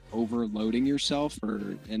 you're overloading yourself or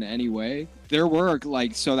in any way? Their work,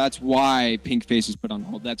 like, so that's why Pink Face is put on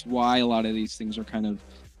hold. That's why a lot of these things are kind of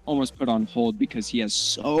almost put on hold, because he has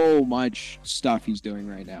so much stuff he's doing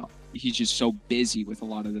right now. He's just so busy with a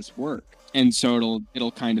lot of this work. And so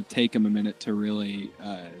it'll kind of take him a minute to really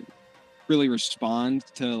respond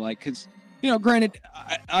to, like, because, you know, granted,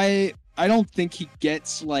 I don't think he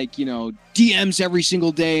gets, like, you know, DMs every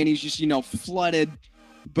single day and he's just, you know, flooded,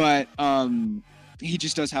 but he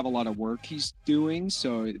just does have a lot of work he's doing,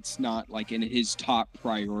 so it's not like in his top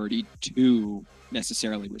priority to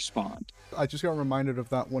necessarily respond. I just got reminded of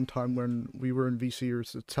that one time when we were in VC, you were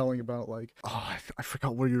telling about, like, oh, I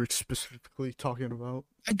forgot what you were specifically talking about.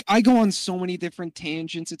 I go on so many different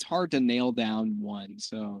tangents, it's hard to nail down one,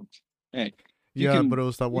 so hey. Yeah, but it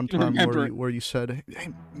was that one time where you said,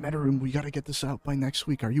 hey, Metaroom, we gotta get this out by next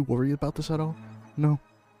week. Are you worried about this at all? No.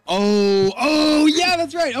 Oh, yeah,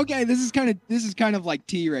 that's right. Okay, this is kind of like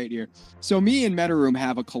tea right here. So me and Metaroom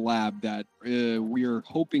have a collab that we're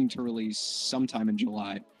hoping to release sometime in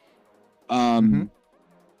July. And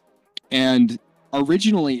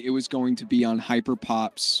originally it was going to be on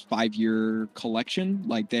Hyperpop's 5-year collection.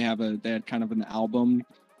 Like they had kind of an album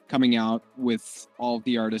coming out with all of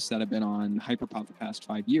the artists that have been on Hyperpop the past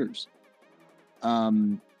 5 years.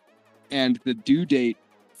 And the due date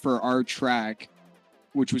for our track,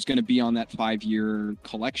 which was going to be on that 5-year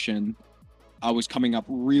collection, was coming up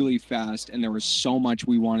really fast, and there was so much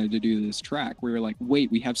we wanted to do to this track. We were like,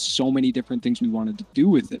 wait, we have so many different things we wanted to do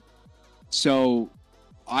with it. So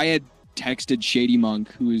I had texted Shady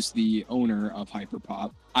Monk, who is the owner of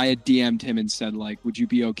Hyperpop. I had DM'd him and said, like, would you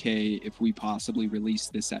be okay if we possibly release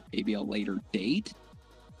this at maybe a later date?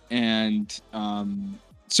 And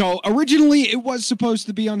so originally it was supposed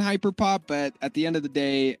to be on Hyperpop, but at the end of the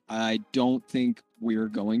day, I don't think we're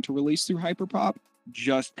going to release through Hyperpop,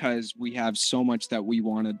 just because we have so much that we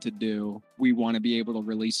wanted to do. We want to be able to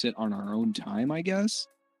release it on our own time, I guess,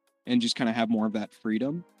 and just kind of have more of that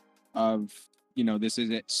freedom of, you know, this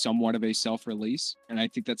is somewhat of a self-release, and I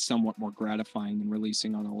think that's somewhat more gratifying than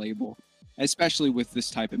releasing on a label, especially with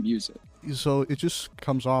this type of music. So it just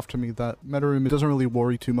comes off to me that Metaroom doesn't really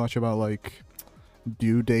worry too much about, like,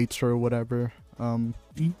 due dates or whatever.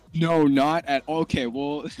 No, not at all. Okay,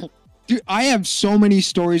 well, dude, I have so many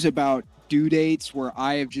stories about due dates where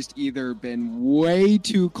I have just either been way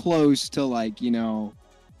too close to, like,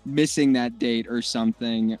 missing that date or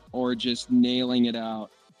something, or just nailing it out.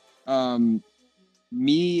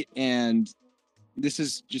 Me and this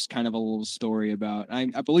is just kind of a little story about, I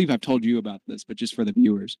believe I've told you about this, but just for the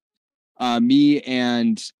viewers. Me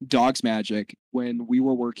and Dogs Magic, when we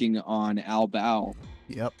were working on Al Bao,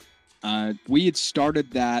 Yep. we had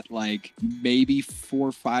started that like maybe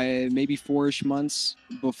 4-ish months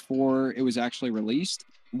before it was actually released.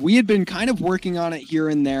 We had been kind of working on it here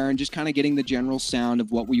and there and just kind of getting the general sound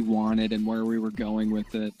of what we wanted and where we were going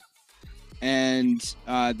with it. And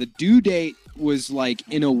the due date was like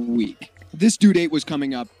in a week. This due date was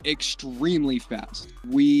coming up extremely fast.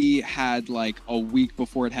 We had like a week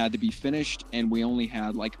before it had to be finished, and we only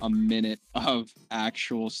had like a minute of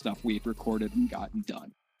actual stuff we had recorded and gotten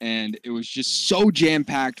done. And it was just so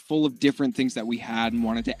jam-packed, full of different things that we had and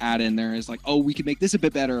wanted to add in there. It's like, oh, we could make this a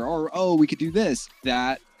bit better, or oh, we could do this.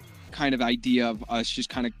 That kind of idea of us just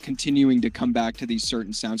kind of continuing to come back to these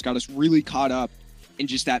certain sounds got us really caught up in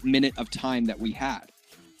just that minute of time that we had.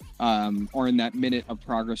 Or in that minute of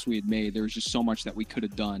progress we had made. There was just so much that we could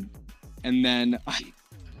have done. And then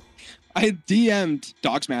I DM'd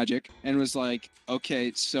Dogs Magic and was like,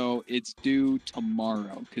 okay, so it's due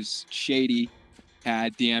tomorrow, because Shady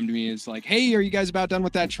had DM'd me as like, hey, are you guys about done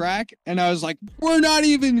with that track? And I was like, we're not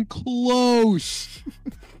even close.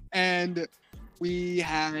 And we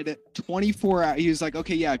had 24 hours. He was like,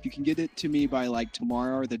 okay, yeah, if you can get it to me by like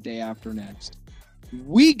tomorrow or the day after next.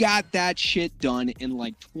 We got that shit done in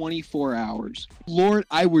like 24 hours. Lord,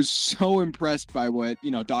 I was so impressed by what,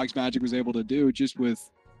 Dogs Magic was able to do just with,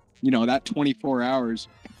 that 24 hours.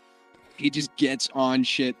 He just gets on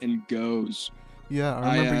shit and goes. Yeah,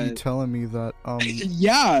 I remember you telling me that,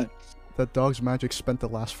 yeah, that Dogs Magic spent the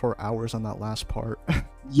last 4 hours on that last part.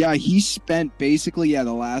 Yeah, he spent basically,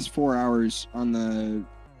 the last 4 hours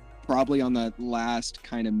probably on the last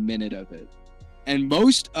kind of minute of it. And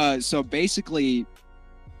so basically,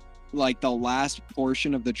 like the last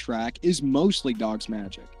portion of the track is mostly Dogs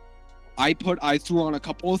Magic. I threw on a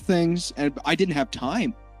couple of things and I didn't have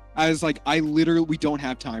time. I was like, we don't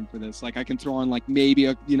have time for this. Like, I can throw on like maybe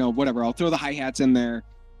whatever. I'll throw the hi-hats in there.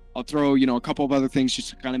 I'll throw, a couple of other things just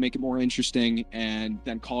to kind of make it more interesting and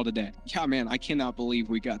then call it a day. Yeah, man, I cannot believe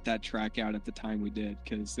we got that track out at the time we did,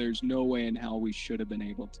 because there's no way in hell we should have been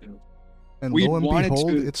able to. And lo and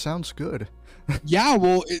behold, it sounds good. Yeah,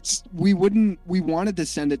 well, we wanted to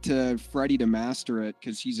send it to Freddie to master it,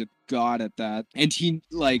 because he's a god at that. And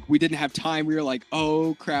we didn't have time. We were like,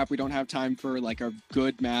 oh crap, we don't have time for like a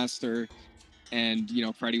good master. And,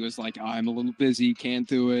 Freddie was like, oh, I'm a little busy, can't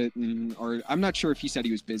do it. Or I'm not sure if he said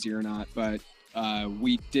he was busy or not, but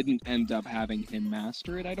we didn't end up having him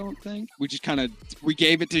master it, I don't think. We just we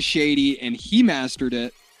gave it to Shady and he mastered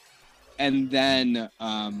it. And then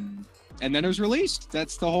it was released.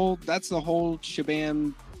 That's the whole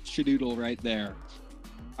shabam shadoodle right there.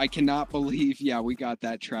 I cannot believe, we got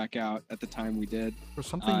that track out at the time we did. For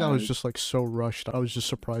something that was just like so rushed, I was just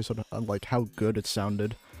surprised at like how good it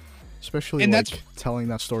sounded. Especially like telling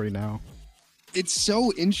that story now. It's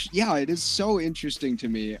so it is so interesting to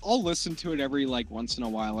me. I'll listen to it every like once in a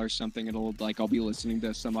while or something. I'll be listening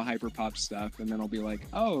to some hyperpop stuff, and then I'll be like,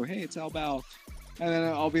 oh, hey, it's Al Bao. And then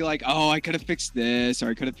I'll be like, oh, I could have fixed this, or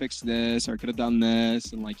I could have fixed this, or I could have done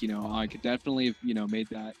this. And like, I could definitely have, made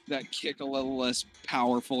that kick a little less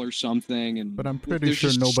powerful or something. But I'm pretty sure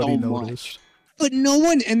nobody noticed. But no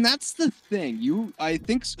one, and that's the thing. I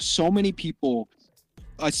think so many people,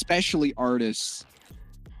 especially artists,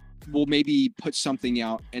 will maybe put something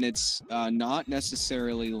out and it's not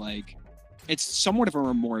necessarily like, it's somewhat of a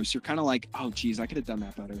remorse. You're kind of like, oh geez, I could have done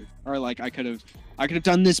that better, or like I could have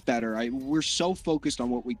done this better. We're so focused on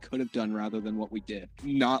what we could have done rather than what we did,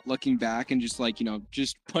 not looking back and just like,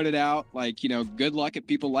 just put it out. Like, good luck. If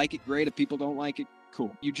people like it, great. If people don't like it,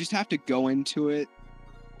 cool. You just have to go into it,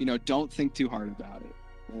 don't think too hard about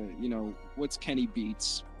it. What's Kenny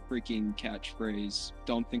Beats freaking catchphrase?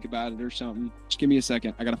 Don't think about it or something. Just give me a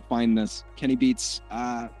second. I gotta find this. Kenny Beats.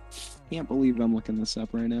 Can't believe I'm looking this up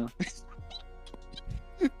right now.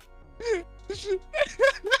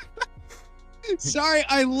 Sorry,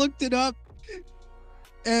 I looked it up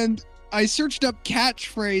and I searched up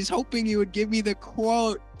catchphrase hoping you would give me the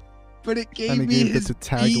quote, but it gave me his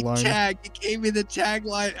beat tag. It gave me the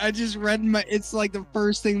tagline. I just read it's like the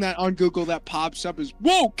first thing that on Google that pops up is,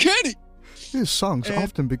 whoa, Kenny! His songs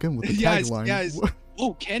often begin with the tagline. Yes.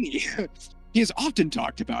 Oh, Kenny. He has often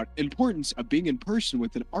talked about importance of being in person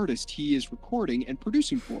with an artist he is recording and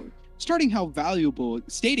producing for. stating how valuable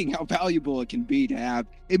it can be to have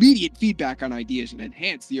immediate feedback on ideas and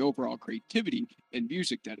enhance the overall creativity in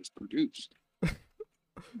music that is produced.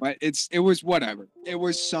 But it was whatever. It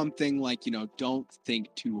was something like, don't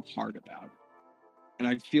think too hard about it. And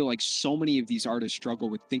I feel like so many of these artists struggle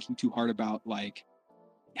with thinking too hard about like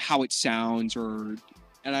how it sounds, and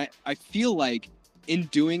I feel like in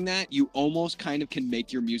doing that, you almost kind of can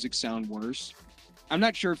make your music sound worse. I'm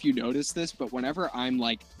not sure if you noticed this, but whenever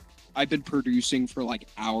I've been producing for like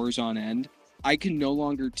hours on end, I can no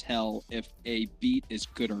longer tell if a beat is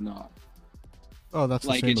good or not. Oh, that's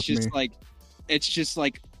like the same it's with just me. like it's just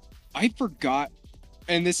like I forgot,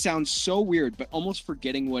 and this sounds so weird, but almost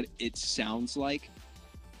forgetting what it sounds like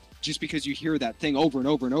just because you hear that thing over and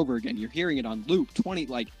over and over again. You're hearing it on loop 20.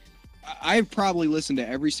 Like I've probably listened to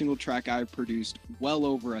every single track I've produced well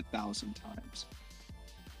over 1,000 times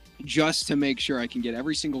just to make sure I can get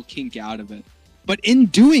every single kink out of it. But in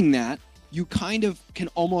doing that, you kind of can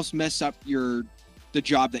almost mess up the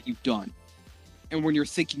job that you've done. And when you're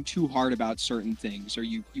thinking too hard about certain things, or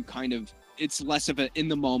you kind of, it's less of a in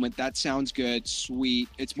the moment, that sounds good, sweet.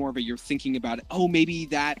 It's more of a you're thinking about it. Oh, maybe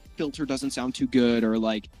that filter doesn't sound too good. Or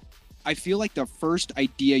like, I feel like the first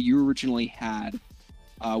idea you originally had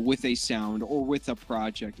with a sound or with a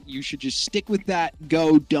project, you should just stick with that,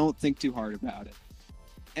 go, don't think too hard about it.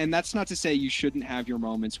 And that's not to say you shouldn't have your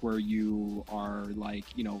moments where you are like,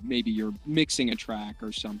 maybe you're mixing a track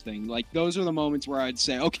or something. Like those are the moments where I'd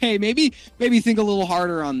say, okay, maybe think a little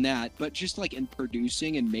harder on that. But just like in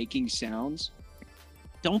producing and making sounds,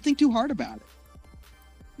 don't think too hard about it.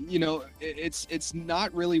 It's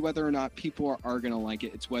not really whether or not people are going to like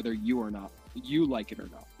it. It's whether you like it or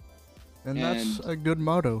not. And that's a good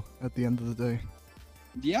motto at the end of the day.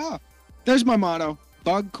 Yeah. There's my motto.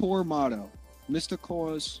 BUGCORE motto. Mr.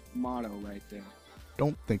 Core's motto right there.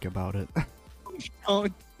 Don't think about it.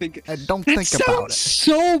 Don't think. And don't think about it.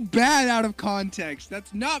 So bad out of context.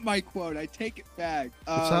 That's not my quote. I take it back.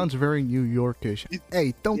 It sounds very New Yorkish.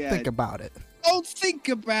 Hey, don't think about it. Don't think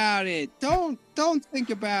about it. Don't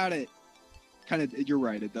think about it. Kind of. You're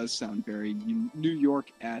right. It does sound very New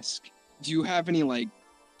York-esque. Do you have any like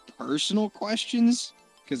personal questions?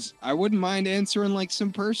 Because I wouldn't mind answering like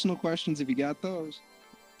some personal questions if you got those.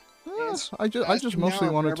 I just mostly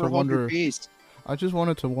wanted to wonder. I just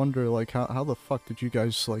wanted to wonder, like, how the fuck did you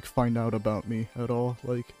guys like find out about me at all?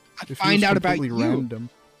 Like, I find out about you. Random.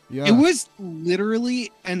 Yeah. It was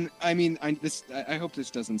literally, and I mean, I hope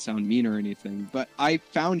this doesn't sound mean or anything, but I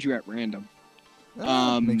found you at random.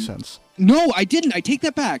 Makes sense. No, I didn't. I take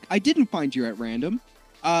that back. I didn't find you at random.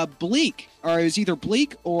 Bleak, or it was either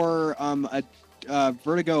Bleak or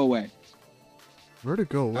Vertigo Away.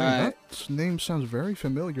 Vertigo Away. That name sounds very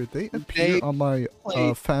familiar. They appear on my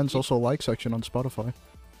fans also like section on Spotify.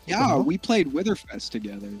 Yeah, we played Witherfest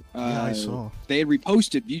together. Yeah, I saw. They had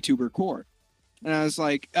reposted BUGCORE. And I was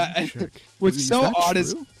like, what's so odd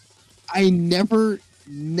is I never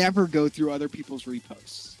go through other people's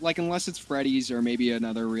reposts. Like, unless it's Freddy's or maybe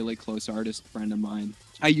another really close artist friend of mine,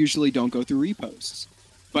 I usually don't go through reposts.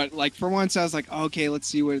 But, like, for once, I was like, okay, let's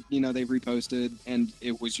see what, they've reposted. And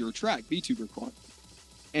it was your track, BUGCORE.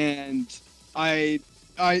 And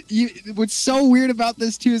what's so weird about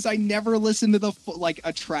this, too, is I never listen to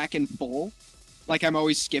a track in full. Like, I'm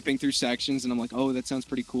always skipping through sections, and I'm like, oh, that sounds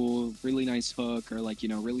pretty cool. Really nice hook, or, like,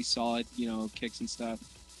 really solid, kicks and stuff.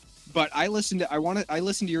 But I listened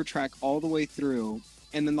to your track all the way through,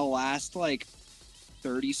 and then the last,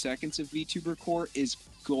 30 seconds of BUGCORE is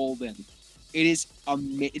golden. It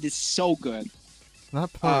is so good.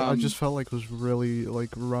 That part I just felt like was really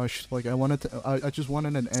rushed. Like I just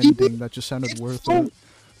wanted an ending that just sounded worth it.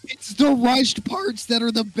 It's the rushed parts that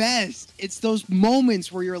are the best. It's those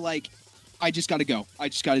moments where you're like, I just gotta go. I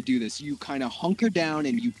just gotta do this. You kind of hunker down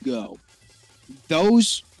and you go.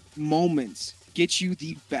 Those moments get you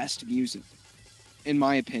the best music, in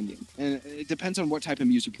my opinion. And it depends on what type of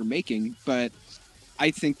music you're making, but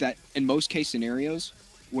I think that in most case scenarios,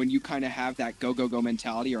 when you kind of have that go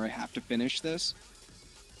mentality, or I have to finish this,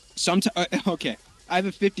 okay, I have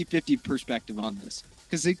a 50-50 perspective on this,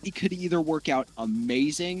 because it could either work out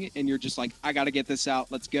amazing and you're just like, I got to get this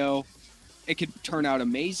out, let's go. It could turn out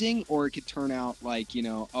amazing, or it could turn out like,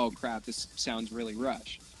 oh crap, this sounds really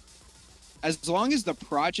rushed. As long as the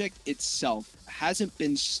project itself hasn't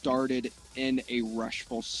been started in a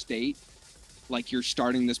rushful state, like you're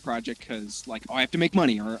starting this project because like, oh, I have to make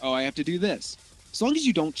money, or oh, I have to do this. As long as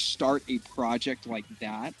you don't start a project like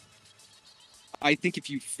that, I think if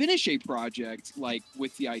you finish a project like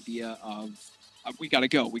with the idea of we gotta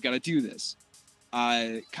go, we gotta do this,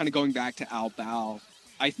 kind of going back to Al Bao,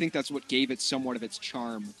 I think that's what gave it somewhat of its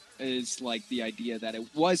charm, is like the idea that it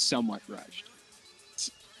was somewhat rushed.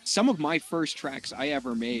 Some of my first tracks I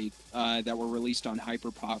ever made that were released on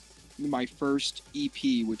hyperpop, my first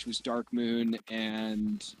EP, which was Dark Moon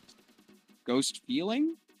and Ghost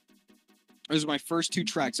Feeling, those were my first 2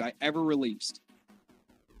 tracks I ever released.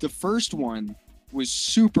 The first one was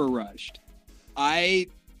super rushed. I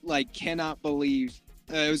like cannot believe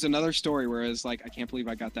it was another story where it was like, I can't believe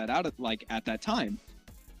I got that out at that time.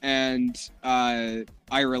 And I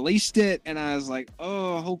released it, and I was like,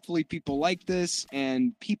 oh, hopefully people like this,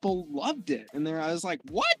 and people loved it. And I was like,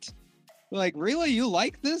 what? Like, really? You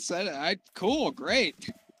like this? Cool, great.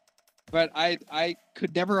 But I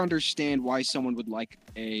could never understand why someone would like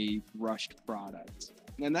a rushed product,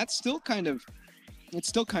 and that's still kind of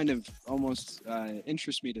almost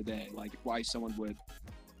interests me today, like why someone would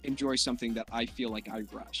enjoy something that I feel like I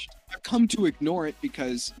rushed. I've come to ignore it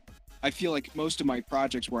because I feel like most of my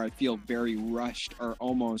projects where I feel very rushed are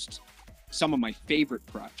almost some of my favorite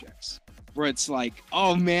projects, where it's like,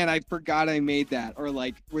 oh man, I forgot I made that. Or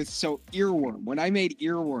like Earworm, when I made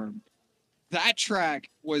Earworm, that track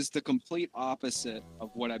was the complete opposite of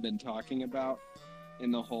what I've been talking about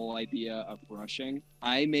in the whole idea of rushing.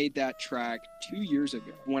 I made that track 2 years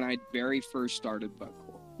ago when I very first started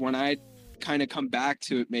BUGCORE. When I kind of come back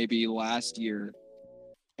to it maybe last year,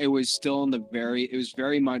 it was still it was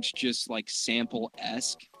very much just like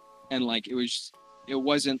sample-esque, and like it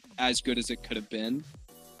wasn't as good as it could have been.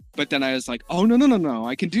 But then I was like, oh, no,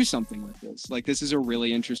 I can do something with this. Like, this is a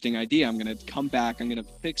really interesting idea. I'm going to come back. I'm going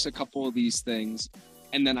to fix a couple of these things.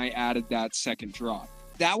 And then I added that second drop.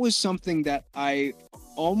 That was something that I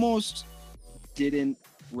almost didn't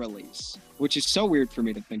release, which is so weird for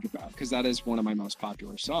me to think about, because that is one of my most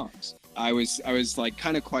popular songs. I was like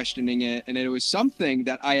kind of questioning it, and it was something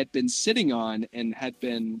that I had been sitting on and had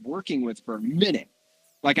been working with for a minute.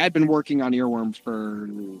 Like, I'd been working on Earworm for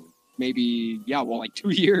maybe, like 2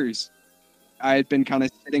 years. I had been kind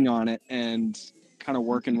of sitting on it and kind of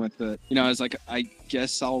working with it. I was like, I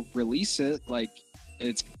guess I'll release it. Like,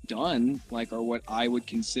 it's done, like, or what I would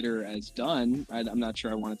consider as done. I'm not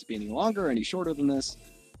sure I want it to be any longer, any shorter than this.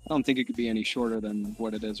 I don't think it could be any shorter than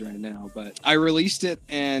what it is right now, but I released it,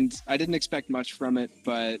 and I didn't expect much from it,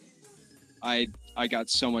 but I got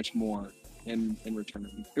so much more in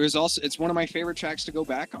return. It's one of my favorite tracks to go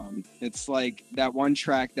back on. It's like that one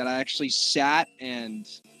track that I actually sat and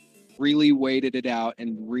really waited it out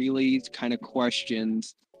and really kind of questioned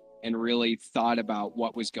and really thought about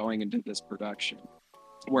what was going into this production.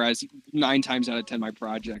 Whereas 9 times out of 10 my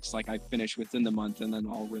projects, like, I finish within the month and then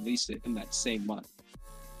I'll release it in that same month.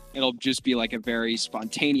 It'll just be like a very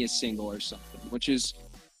spontaneous single or something, which is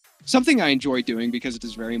something I enjoy doing because it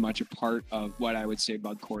is very much a part of what I would say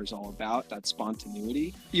BUGCORE is all about, that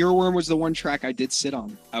spontaneity. Earworm was the one track I did sit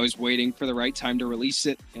on. I was waiting for the right time to release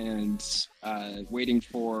it, and waiting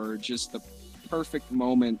for just the perfect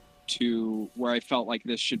moment to where I felt like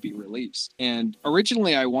this should be released. And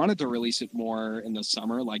originally I wanted to release it more in the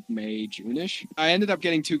summer, like May, June-ish. I ended up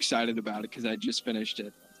getting too excited about it because I just finished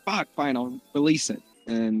it. Fine, I'll release it.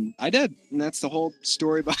 And I did, and that's the whole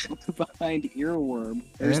story behind Earworm.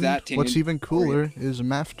 There's and that what's even cooler is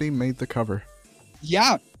Mafty made the cover.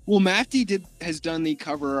 Yeah, well, Mafty has done the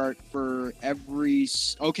cover art for every...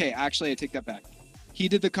 Okay, actually, I take that back. He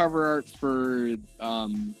did the cover art for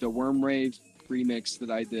the Worm Rave remix that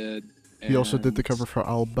I did. He also did the cover for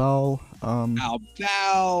Albal.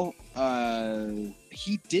 Albal.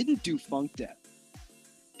 He didn't do Funk Death.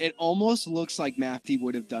 It almost looks like Mafty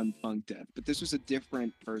would have done Funk Death, but this was a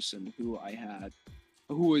different person who I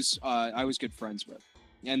was good friends with.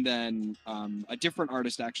 And then a different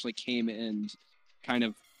artist actually came in and kind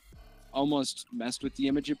of almost messed with the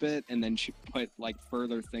image a bit, and then she put like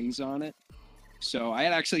further things on it. So I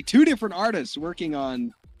had actually 2 different artists working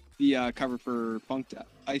on the cover for Funk Death.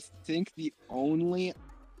 I think the only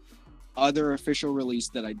other official release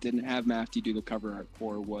that I didn't have Mafty do the cover art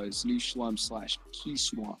for was New Schlump / Key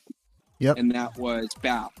Swamp. Yep. And that was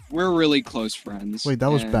Bath. We're really close friends. Wait,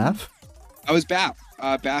 that was Bath? That was Bath.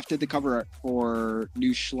 Bath did the cover art for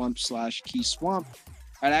New Schlump / Key Swamp.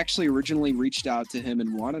 I'd actually originally reached out to him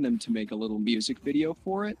and wanted him to make a little music video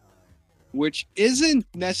for it, which isn't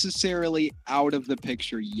necessarily out of the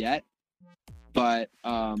picture yet, but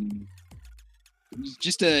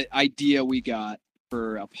just an idea we got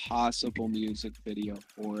for a possible music video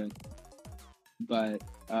for it. But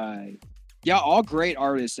yeah, all great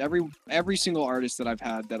artists. Every single artist that I've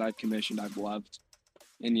had that I've commissioned, I've loved,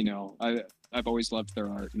 and I've always loved their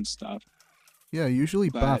art and stuff. Yeah, usually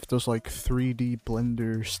Bath does like 3D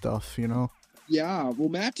Blender stuff, Yeah, well,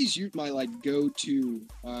 Mafty's my like go-to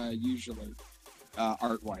usually.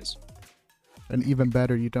 art-wise. And even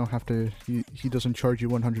better, you don't have to. He doesn't charge you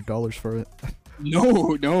 $100 for it.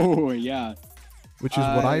 No, yeah. Which is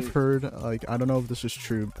what I've heard. Like, I don't know if this is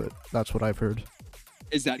true, but that's what I've heard.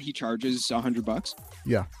 Is that he charges $100?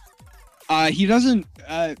 Yeah. He doesn't.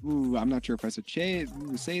 I'm not sure if I should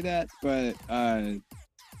say that, but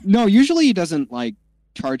no. Usually he doesn't like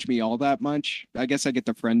charge me all that much. I guess I get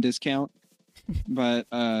the friend discount, but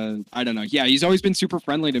I don't know. Yeah, he's always been super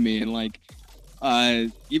friendly to me, and like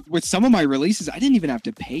with some of my releases, I didn't even have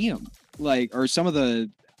to pay him. Like, or some of the,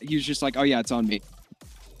 he was just like, "Oh yeah, it's on me."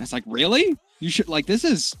 It's like, really? You should, like, this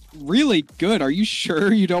is really good. Are you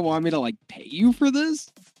sure you don't want me to like pay you for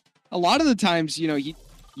this? A lot of the times, you know, he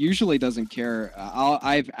usually doesn't care.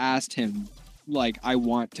 I've asked him, like, I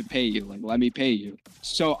want to pay you, like, let me pay you.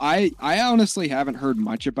 So I honestly haven't heard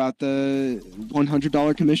much about the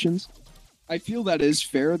 $100 commissions. I feel that is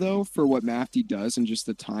fair though for what Mafty does and just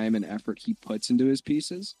the time and effort he puts into his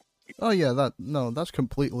pieces. Oh yeah, that's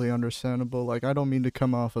completely understandable. Like, I don't mean to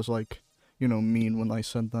come off as like, you know, mean when I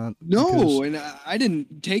said that. No, and I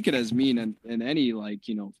didn't take it as mean in any, like,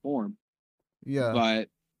 you know, form. Yeah. But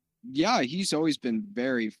yeah, he's always been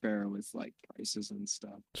very fair with like prices and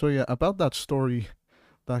stuff. So yeah, about that story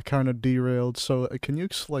that kind of derailed. So can you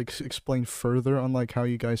explain further on like how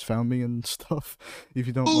you guys found me and stuff, if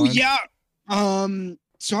you don't mind? Oh yeah.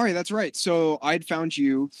 Sorry, that's right. So I'd found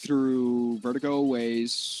you through Vertigo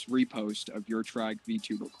Away's repost of your track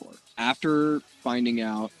VTuber Core. After finding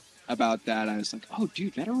out about that, I was like, oh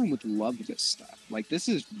dude, Metaroom would love this stuff. Like, this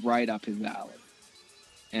is right up his alley.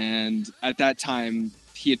 And at that time,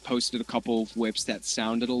 he had posted a couple of whips that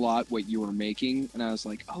sounded a lot what you were making, and I was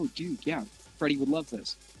like, oh dude, yeah, Freddie would love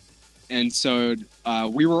this. And so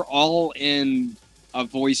we were all in a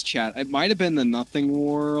voice chat. It might have been the Nothing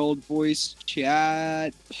World voice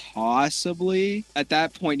chat, possibly. At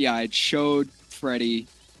that point, yeah, I showed Freddie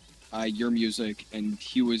your music, and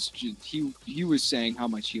he was saying how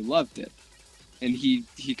much he loved it. And he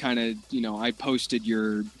kind of, you know, I posted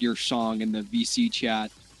your song in the VC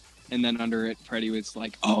chat, and then under it, Freddie was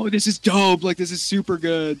like, oh, this is dope, like, this is super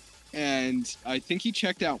good. And I think he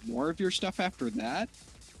checked out more of your stuff after that.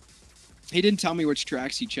 He didn't tell me which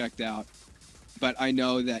tracks he checked out, but I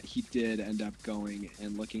know that he did end up going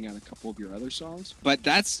and looking at a couple of your other songs. But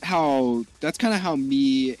that's kind of how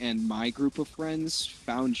me and my group of friends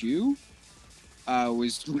found you.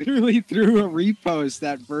 Was literally through a repost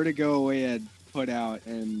that Vertigo Away had put out,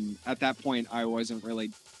 and at that point I wasn't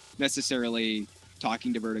really necessarily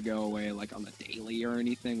talking to Vertigo Away like on the daily or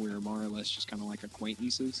anything. We were more or less just kind of like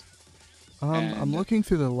acquaintances. I'm looking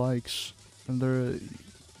through the likes, and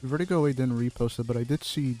Vertigo Away didn't repost it, but I did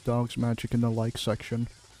see Dog's Magic in the like section.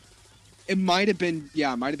 It might have been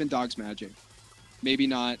Dog's Magic. Maybe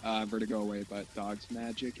not Vertigo Away, but Dog's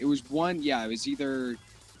Magic. It was one, yeah,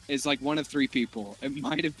 it's like one of three people. It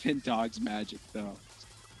might have been Dog's Magic, though.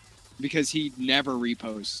 Because he never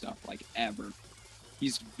reposts stuff, like, ever.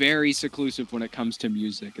 He's very seclusive when it comes to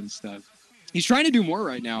music and stuff. He's trying to do more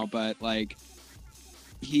right now, but, like,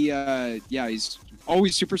 he's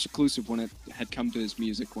always super seclusive when it had come to his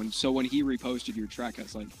music. So when he reposted your track, I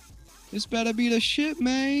was like, this better be the shit,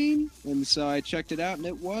 man. And so I checked it out, and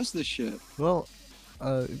it was the shit. Well,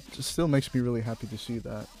 it still makes me really happy to see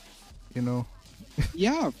that, you know?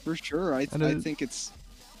 Yeah, for sure. I think it's...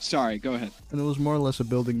 Sorry, go ahead. And it was more or less a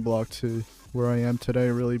building block to where I am today,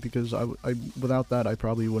 really, because I without that, I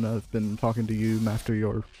probably wouldn't have been talking to you, Mafty,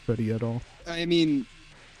 or Freddie at all. I mean,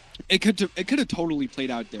 it could have totally played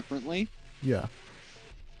out differently. Yeah.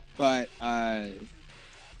 But,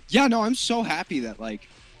 yeah, no, I'm so happy that, like,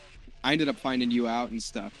 I ended up finding you out and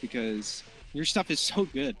stuff, because your stuff is so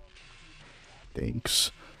good. Thanks.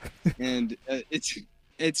 And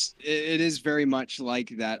it is very much like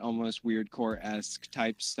that almost weirdcore-esque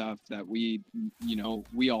type stuff that we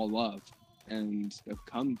all love and have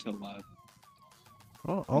come to love.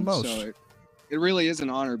 Oh, almost. So it really is an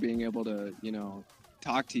honor being able to, you know,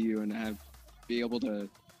 talk to you and be able to,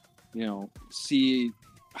 you know, see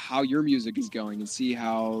how your music is going and see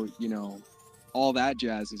how, you know, all that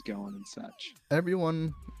jazz is going and such.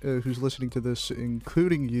 Everyone who's listening to this,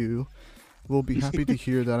 including you, will be happy to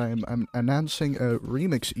hear that I'm announcing a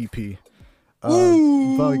remix EP.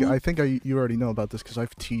 Bug, I think you already know about this because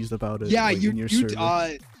I've teased about it. Yeah, like,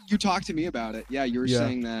 you talked to me about it. Yeah, you were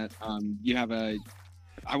saying that you have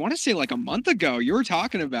I want to say like a month ago you were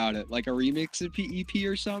talking about it, like a remix EP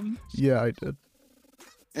or something. Yeah, I did.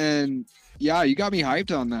 And yeah, you got me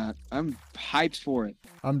hyped on that. I'm hyped for it.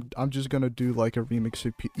 I'm just gonna do like a remix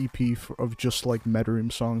EP of just like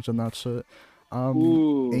Metaroom songs, and that's it.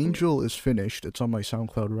 Angel is finished. It's on my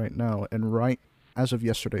SoundCloud right now, and right as of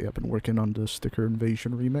yesterday, I've been working on the Sticker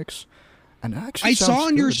Invasion remix, and it actually I sounds saw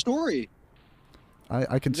on your good. story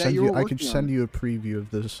I can that send you you were I can working on send it. you a preview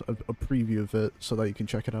of this, a preview of it, so that you can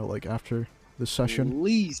check it out like after this session.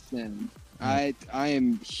 Please, then. I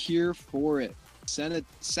am here for it. Send it.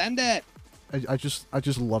 Send it. I just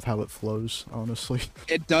love how it flows, honestly.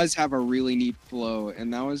 It does have a really neat flow,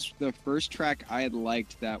 and that was the first track I had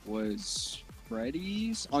liked. That was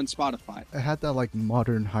Freddy's on Spotify. It had that like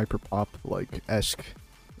modern hyperpop like esque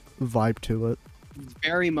vibe to it.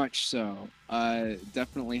 Very much so.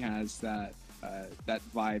 Definitely has that that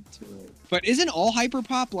vibe to it. But isn't all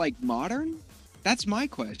hyperpop like modern? That's my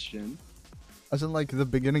question. As in like the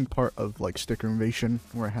beginning part of like Sticker Invasion,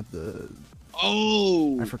 where I had the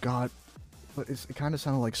Oh, I forgot, but it kind of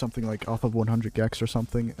sounded like something like off of 100 gex or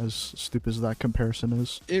something. As stupid as that comparison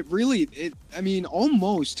is. I mean,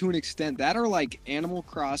 almost to an extent. That are like Animal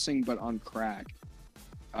Crossing, but on crack.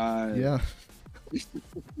 Yeah.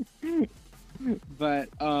 But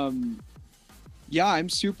yeah, I'm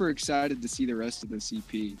super excited to see the rest of this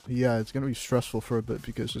EP. Yeah, it's gonna be stressful for a bit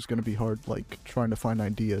because it's gonna be hard, like trying to find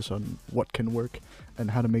ideas on what can work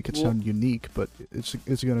and how to make it sound unique. But it's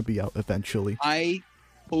gonna be out eventually. I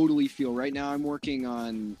totally feel right now I'm working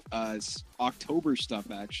on October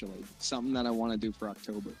stuff, actually, something that I want to do for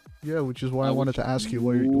October. Yeah, which is why I wanted to ask you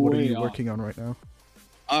what are you working on right now?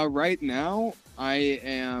 Right now I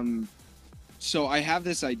am. So I have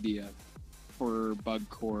this idea for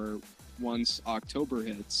BUGCORE once October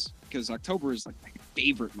hits, because October is like my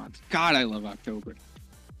favorite month. God, I love October.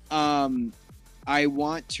 I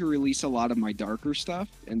want to release a lot of my darker stuff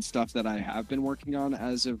and stuff that I have been working on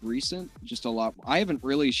as of recent. Just a lot. I haven't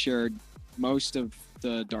really shared most of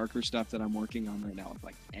the darker stuff that I'm working on right now with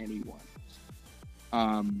like anyone.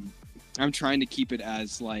 I'm trying to keep it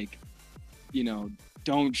as like,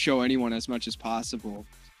 don't show anyone as much as possible,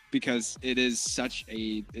 because it is such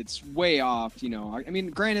it's way off, I mean,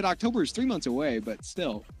 granted, October is 3 months away, but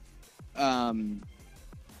still,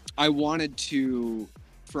 I wanted to,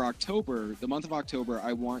 for October, the month of October,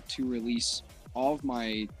 I want to release all of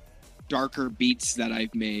my darker beats that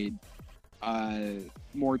I've made,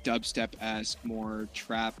 more dubstep-esque, more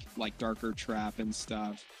trap, like darker trap and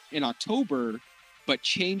stuff in October, but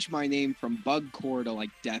change my name from BUGCORE to like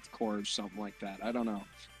Deathcore or something like that. I don't know.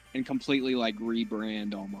 And completely like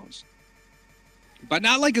rebrand almost. But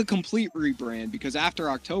not like a complete rebrand, because after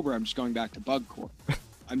October, I'm just going back to BUGCORE.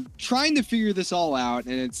 I'm trying to figure this all out,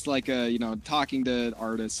 and it's like talking to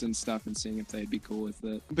artists and stuff and seeing if they'd be cool with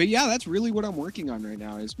it. But yeah, that's really what I'm working on right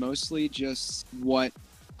now, is mostly just what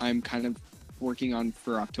I'm kind of working on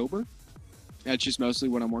for October. That's just mostly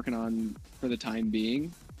what I'm working on for the time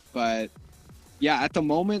being. But yeah, at the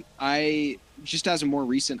moment, just as a more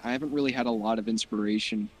recent, I haven't really had a lot of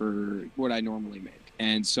inspiration for what I normally make.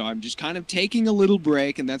 And so I'm just kind of taking a little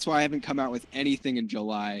break, and that's why I haven't come out with anything in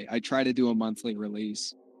July. I try to do a monthly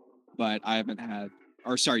release, but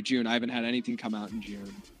June. I haven't had anything come out in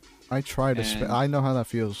June. I try to I know how that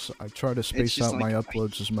feels. I try to space out my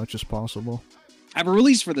uploads as much as possible. I have a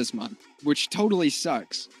release for this month, which totally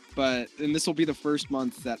sucks. And this will be the first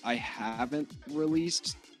month that I haven't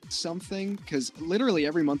released something, because literally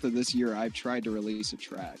every month of this year I've tried to release a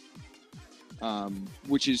track,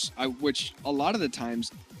 which a lot of the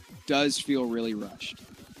times does feel really rushed.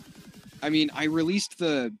 I mean, I released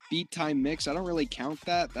the Beat Time mix. I don't really count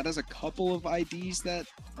that. That has a couple of IDs that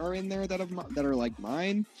are in there that are like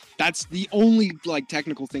mine. That's the only like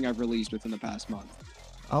technical thing I've released within the past month.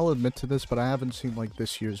 I'll admit to this, but I haven't seen like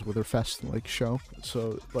this year's Witherfest like show.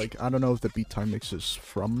 So like I don't know if the Beat Time mix is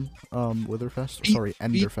from Witherfest. Sorry,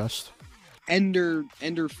 Enderfest.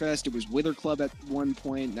 Enderfest. It was Wither Club at one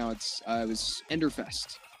point. Now it was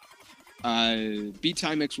Enderfest. Beat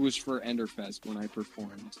Time mix was for Enderfest when I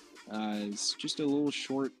performed. It's just a little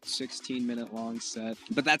short 16-minute long set,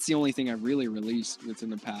 but that's the only thing I've really released within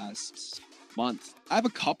the past month. I have a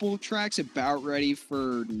couple of tracks about ready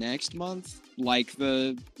for next month, like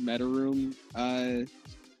the Metaroom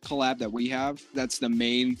collab that we have. That's the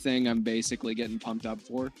main thing I'm basically getting pumped up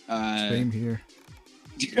for. Same here.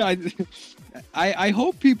 I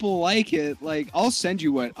hope people like it. Like, I'll send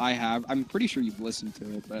you what I have. I'm pretty sure you've listened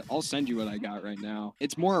to it, but I'll send you what I got right now.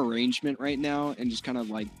 It's more arrangement right now, and just kind of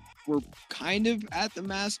like, we're kind of at the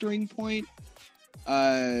mastering point.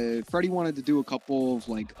 Freddie wanted to do a couple of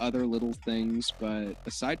like other little things, but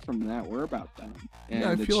aside from that, we're about done. And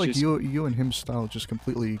yeah, I feel like you and him style just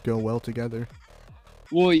completely go well together.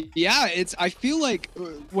 Well, yeah, I feel like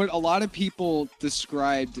what a lot of people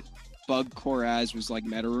described BUGCORE as was like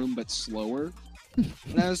Metaroom, but slower.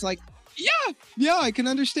 And I was like, Yeah, I can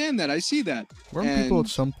understand that. I see that. Weren't people at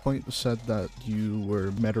some point said that you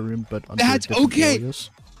were Metaroom, but under That's a different okay. alias?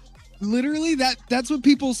 Literally, that's what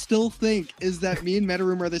people still think, is that me and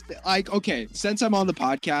Metaroom are the like. Okay, since I'm on the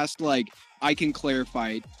podcast, like, I can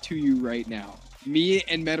clarify to you right now. Me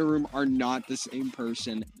and Metaroom are not the same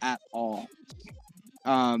person at all.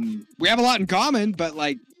 We have a lot in common, but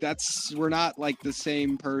like we're not like the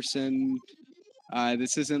same person.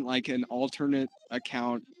 This isn't like an alternate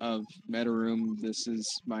account of Metaroom. This is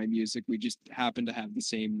my music. We just happen to have the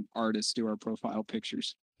same artist do our profile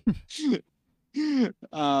pictures.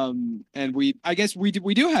 And I guess we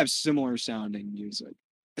do have similar sounding music.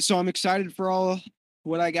 So I'm excited for all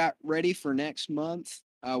what I got ready for next month,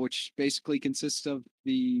 which basically consists of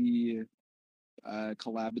the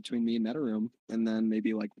collab between me and Metaroom, and then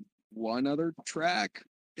maybe like one other track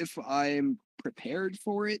if I'm prepared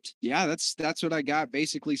for it. Yeah, that's what I got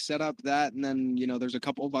basically set up. That, and then there's a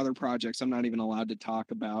couple of other projects I'm not even allowed to talk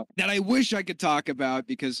about that I wish I could talk about,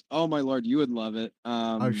 because oh my lord, you would love it.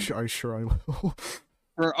 I sure I will.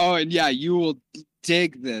 And yeah, you will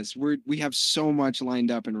dig this. We have so much lined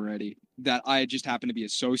up and ready that I just happen to be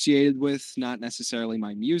associated with, not necessarily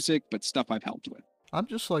my music, but stuff I've helped with. I'm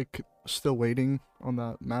just like still waiting on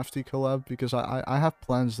that Mafty collab, because I have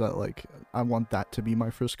plans that like I want that to be my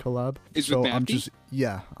first collab. So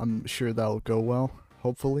I'm sure that'll go well.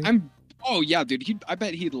 Hopefully. Oh yeah, dude. I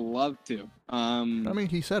bet he'd love to. I mean,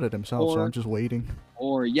 he said it himself, so I'm just waiting.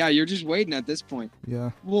 Or yeah, you're just waiting at this point.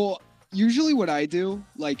 Yeah. Well, usually what I do,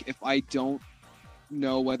 like if I don't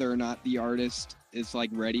know whether or not the artist is like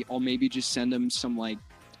ready, I'll maybe just send him some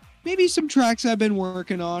tracks I've been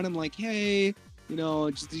working on. I'm like, hey,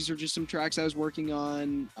 these are just some tracks I was working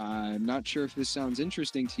on. I'm not sure if this sounds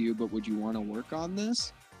interesting to you, but would you want to work on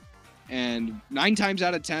this? And 9 times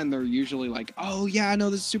out of 10, they're usually like, oh yeah, no,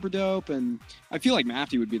 this is super dope. And I feel like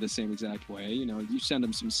Matthew would be the same exact way. You send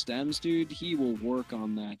him some stems, dude, he will work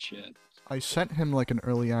on that shit. I sent him like an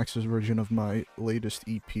early access version of my latest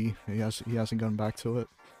EP. He hasn't gone back to it.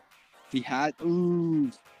 He had.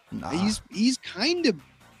 Ooh. Nah. I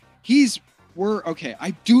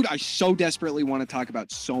so desperately want to talk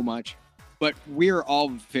about so much, but we're all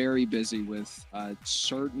very busy with a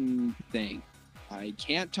certain thing. I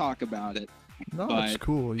can't talk about it. No, it's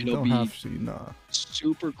cool. You don't have to. Nah.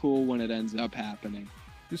 Super cool when it ends up happening.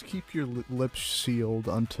 Just keep your lips sealed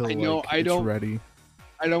until it's ready.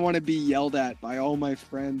 I don't want to be yelled at by all my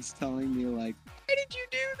friends telling me like, "Why did you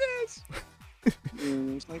do this?"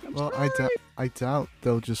 It's like, I'm sorry. I doubt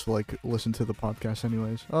they'll just like listen to the podcast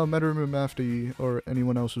anyways. Oh, Metaroom and Mafty, or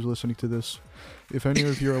anyone else who's listening to this. If any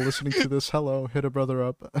of you are listening to this, hello, hit a brother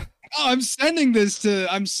up. I'm sending to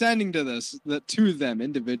them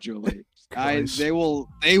individually. They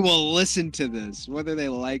will listen to this whether they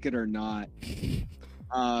like it or not.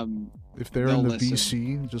 If they're in the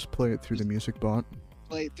BC, just play it through the music bot.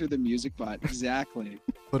 Play it through the music bot, exactly.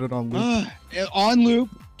 Put it on loop. On loop,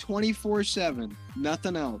 24/7.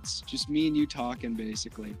 Nothing else. Just me and you talking,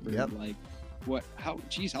 basically. Yep. Like, how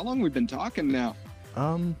long have we been talking now?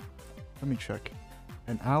 Let me check.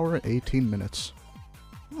 1 hour and 18 minutes.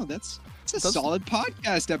 Oh, that's a solid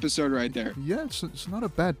podcast episode right there. Yeah, it's not a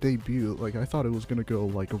bad debut. Like, I thought it was gonna go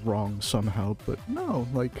like wrong somehow, but no.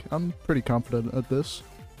 Like, I'm pretty confident at this.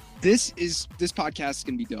 This podcast is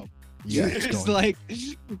gonna be dope. Yeah, it's like,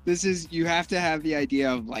 you have to have the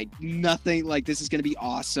idea of like nothing, like this is going to be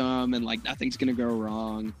awesome and like nothing's going to go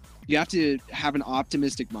wrong. You have to have an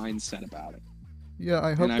optimistic mindset about it. Yeah,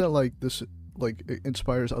 I hope that like this like it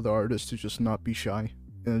inspires other artists to just not be shy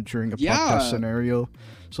during a podcast scenario.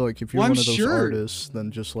 So like if you're one of those artists, then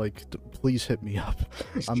just like please hit me up.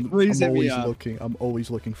 I'm always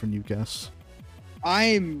looking for new guests.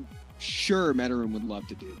 I'm sure Metaroom would love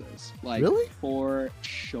to do this. Like, really? For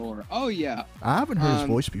sure. Oh yeah. I haven't heard his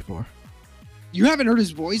voice before. You haven't heard his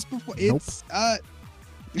voice before? Nope. It's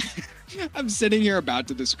I'm sitting here about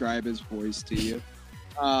to describe his voice to you.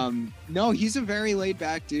 No, he's a very laid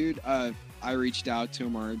back dude. I reached out to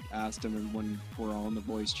him or asked him when we're all in the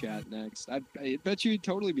voice chat next. I bet you'd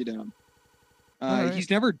totally be down. Right.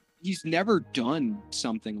 He's never done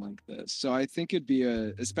something like this. So I think it'd be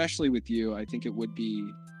especially with you, I think it would be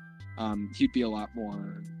he'd be a lot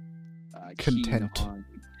more content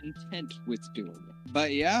with doing it.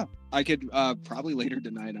 But yeah, I could probably later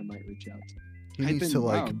tonight I might reach out. He needs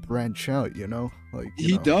to branch out, like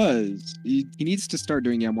he does. He needs to start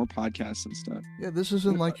doing more podcasts and stuff. Yeah, this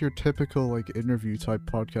isn't like your typical like interview type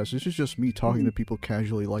podcast. This is just me talking to people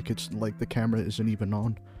casually, like it's like the camera isn't even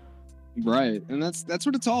on. Right, and that's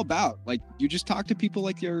what it's all about. Like you just talk to people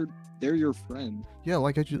like they're your friend. Yeah,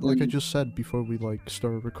 like I just said before we like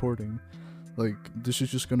started recording, Like, this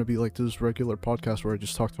is just gonna be like this regular podcast where I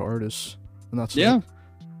just talk to artists, and that's Yeah. it.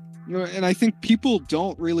 And I think people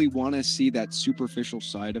don't really want to see that superficial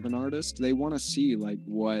side of an artist. They want to see like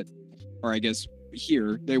what, or I guess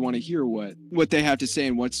they want to hear what they have to say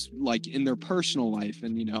and what's like in their personal life.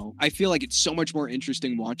 And, you know, I feel like it's so much more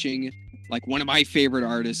interesting watching like one of my favorite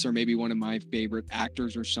artists or maybe one of my favorite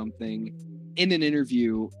actors or something in an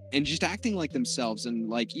interview and just acting like themselves. And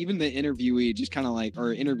like even the interviewee just kind of like,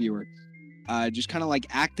 or interviewer, just kind of like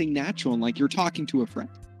acting natural and like you're talking to a friend.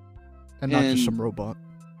 And not just some robot.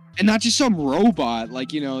 And not just some robot,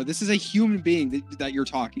 like, you know, this is a human being that you're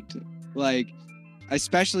talking to. Like,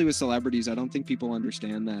 especially with celebrities, I don't think people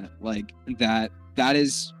understand that. Like, that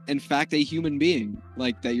is, in fact, a human being,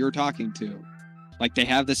 like, that you're talking to. Like, they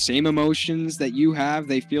have the same emotions that you have.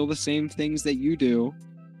 They feel the same things that you do.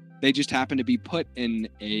 They just happen to be put in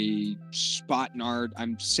a spot in our,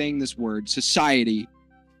 I'm saying this word, society.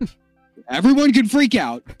 Everyone can freak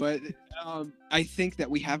out, but... I think that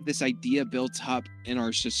we have this idea built up in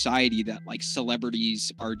our society that like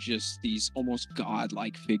celebrities are just these almost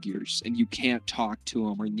godlike figures and you can't talk to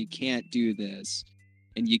them or you can't do this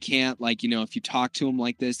and you can't like, you know, if you talk to them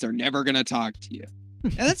like this, they're never going to talk to you.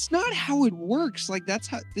 And that's not how it works. Like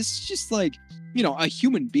this is just like, you know, a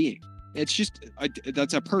human being. It's just,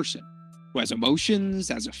 that's a person who has emotions,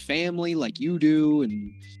 has a family like you do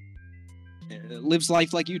and lives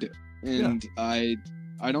life like you do. And yeah.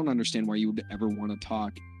 I don't understand why you would ever want to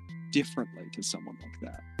talk differently to someone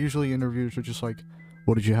like that. Usually interviews are just like,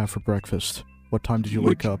 what did you have for breakfast? What time did you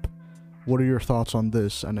wake up? What are your thoughts on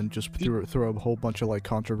this? And then just throw a whole bunch of like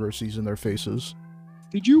controversies in their faces.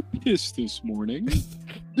 Did you piss this morning?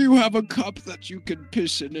 Do you have a cup that you can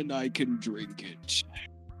piss in and I can drink it?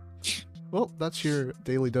 Well, that's your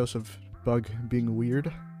daily dose of Bug being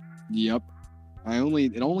weird. Yep.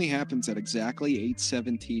 It only happens at exactly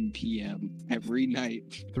 8:17 p.m. every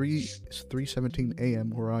night. 3:17 a.m.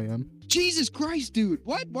 where I am. Jesus Christ, dude!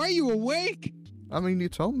 What? Why are you awake? I mean, you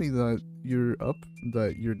told me that you're up,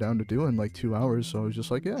 that you're down to do in like 2 hours, so I was just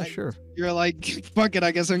like, yeah, sure. You're like, fuck it, I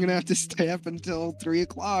guess I'm gonna have to stay up until 3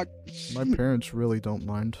 o'clock. My parents really don't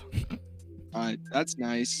mind. That's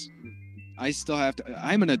nice. I still have to.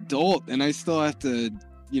 I'm an adult, and I still have to,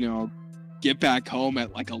 you know, get back home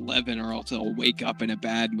at like 11 or else I'll wake up in a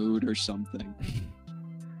bad mood or something.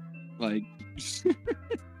 Like,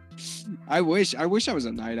 I wish I was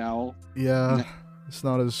a night owl. Yeah, it's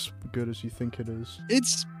not as good as you think it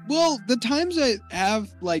is. Well, the times I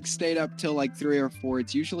have like stayed up till like 3 or 4,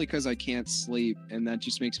 it's usually because I can't sleep and that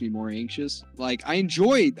just makes me more anxious. Like I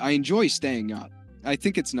enjoy staying up. I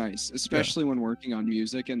think it's nice, especially when working on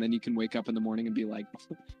music and then you can wake up in the morning and be like,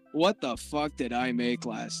 what the fuck did I make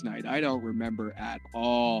last night? I don't remember at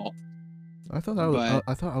all. I thought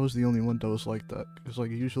I was the only one that was like that. Because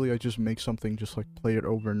like usually I just make something, just like play it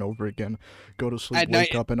over and over again, go to sleep,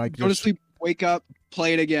 wake up, and I go to sleep, wake up,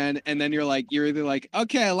 play it again, and then you're either like,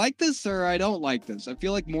 okay, I like this or I don't like this. I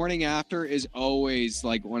feel like morning after is always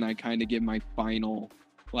like when I kind of give my final,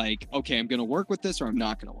 like, okay, I'm gonna work with this or I'm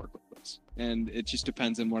not gonna work with this, and it just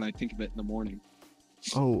depends on what I think of it in the morning.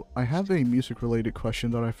 Oh, I have a music-related question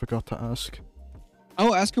that I forgot to ask.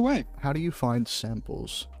 Oh, ask away. How do you find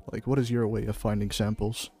samples? Like, what is your way of finding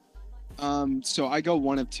samples? So I go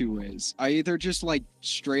one of two ways. I either just like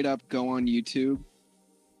straight up go on YouTube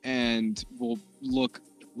and will look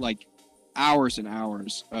like hours and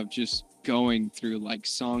hours of just going through like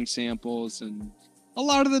song samples, and a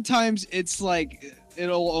lot of the times it's like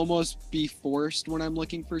it'll almost be forced when I'm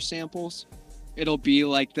looking for samples. It'll be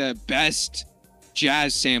like the best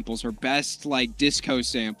jazz samples or best like disco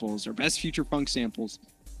samples or best future funk samples,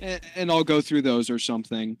 and I'll go through those or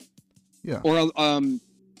something. Yeah. Or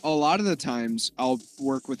a lot of the times I'll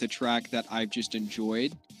work with a track that I've just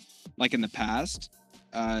enjoyed, like in the past.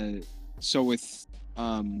 So with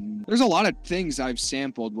there's a lot of things I've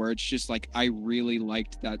sampled where it's just like I really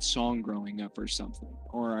liked that song growing up or something,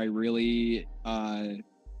 or I really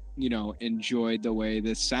you know, enjoyed the way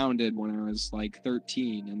this sounded when I was like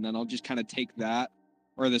 13, and then I'll just kind of take that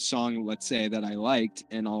or the song, let's say, that I liked,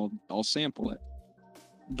 and I'll sample it.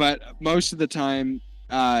 But most of the time,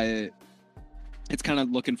 it's kind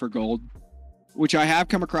of looking for gold, which I have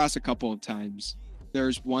come across a couple of times.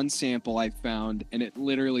 There's one sample I found, and it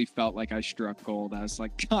literally felt like I struck gold. I was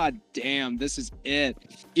like, God damn, this is it.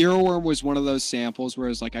 Earworm was one of those samples where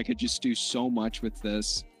it's like I could just do so much with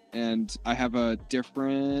this. And I have a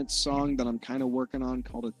different song that I'm kind of working on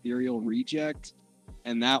called Ethereal Reject.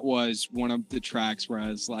 And that was one of the tracks where I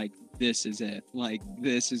was like, this is it. Like,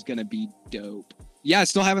 this is going to be dope. Yeah, I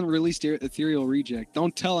still haven't released Ethereal Reject.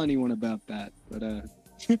 Don't tell anyone about that. But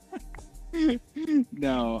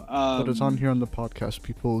No. But it's on here on the podcast.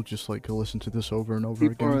 People just like listen to this over and over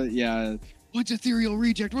People again. are, yeah. What's Ethereal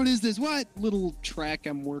Reject? What is this? What little track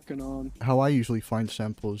I'm working on? How I usually find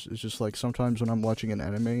samples is just like sometimes when I'm watching an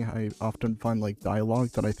anime, I often find like dialogue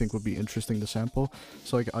that I think would be interesting to sample.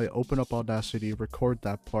 So like I open up Audacity, record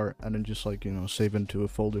that part, and then just like, you know, save into a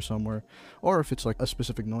folder somewhere. Or if it's like a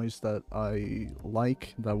specific noise that I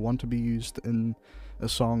like, that I want to be used in a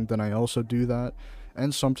song, then I also do that.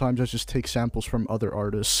 And sometimes I just take samples from other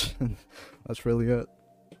artists. That's really it.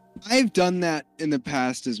 I've done that in the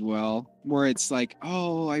past as well, where it's like,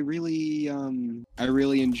 oh, I really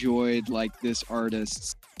enjoyed like this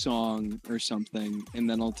artist's song or something, and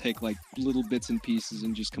then I'll take like little bits and pieces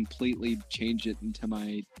and just completely change it into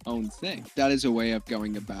my own thing. That is a way of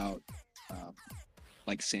going about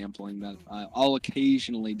like sampling that I'll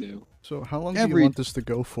occasionally do. So how long do you want this to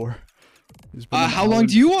go for? How long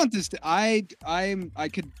do you want this to? I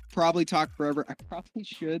could probably talk forever. I probably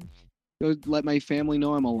should go let my family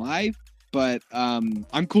know I'm alive, but I'm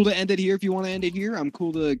cool to end it here if you want to end it here. I'm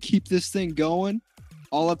cool to keep this thing going.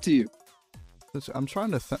 All up to you. I'm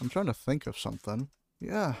trying to think of something.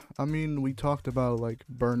 Yeah, I mean, we talked about like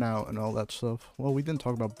burnout and all that stuff. Well, we didn't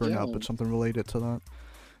talk about burnout, but something related to that.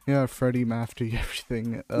 Yeah, Freddie, Mafty,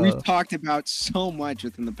 everything. We've talked about so much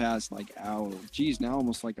within the past like hour. Geez, now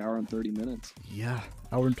almost like hour and 30 minutes. Yeah,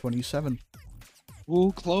 hour and 27.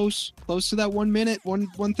 Ooh, close to that 1 minute,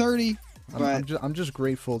 1:30. I'm just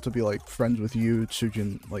grateful to be like friends with you,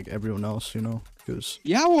 Tsujin, like everyone else, you know, because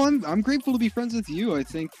yeah, well, I'm grateful to be friends with you. I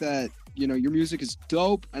think that, you know, your music is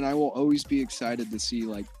dope, and I will always be excited to see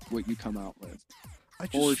like what you come out with. I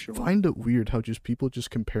just find it weird how just people just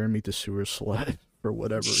compare me to Sewer Slut for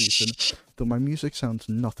whatever reason, though my music sounds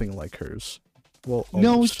nothing like hers. Well,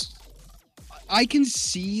 almost. No, I can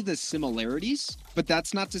see the similarities, but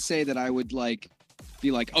that's not to say that I would like be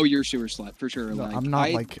like, oh, you're Sewer Slut for sure. No, like, I'm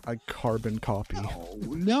not like a carbon copy.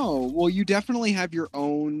 No. Well, you definitely have your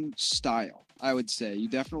own style. I would say you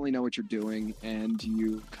definitely know what you're doing, and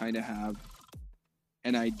you kind of have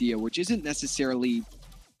an idea, which isn't necessarily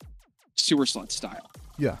Sewer Slut style.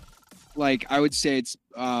 Yeah. Like I would say it's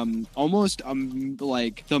almost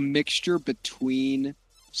like the mixture between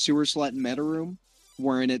Sewer Slut and Metaroom,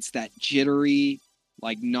 wherein it's that jittery,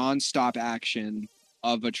 like nonstop action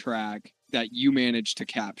of a track that you manage to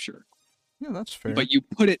capture. Yeah, that's fair. But you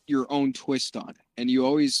put it your own twist on it, and you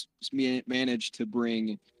always manage to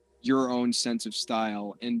bring your own sense of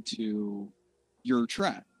style into your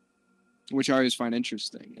track, which I always find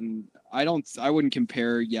interesting. And I wouldn't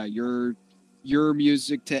compare, your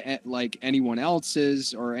music to like anyone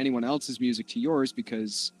else's or anyone else's music to yours,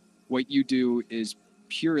 because what you do is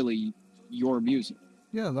purely your music.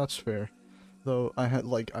 Yeah, that's fair. Though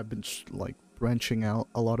I've been like branching out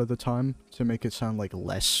a lot of the time to make it sound like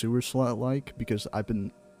less Sewer Slut like, because I've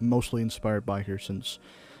been mostly inspired by her since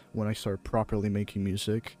when I started properly making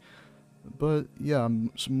music. But yeah,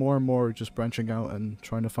 I'm more and more just branching out and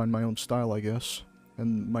trying to find my own style, I guess.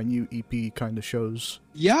 And my new EP kind of shows.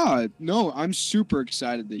 Yeah, no, I'm super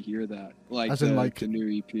excited to hear that. Like, as in, the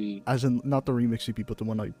new EP. As in, not the remix EP, but the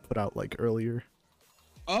one I put out like earlier.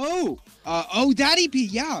 That EP,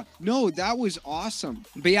 yeah. No, that was awesome.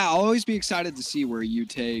 But yeah, I'll always be excited to see where you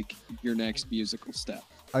take your next musical step.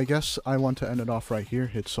 I guess I want to end it off right here.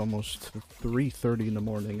 It's almost 3:30 in the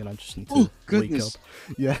morning, and I just need to wake up.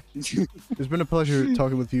 Yeah. It's been a pleasure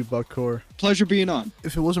talking with you, BUGCORE. Pleasure being on.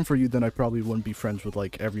 If it wasn't for you, then I probably wouldn't be friends with,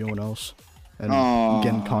 like, everyone else. And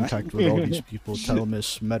get in contact with all these people.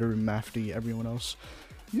 Telemis, Metaroom, Mafty, everyone else.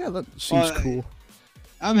 Yeah, that seems cool.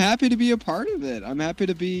 I'm happy to be a part of it. I'm happy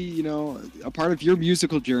to be, you know, a part of your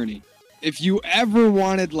musical journey. If you ever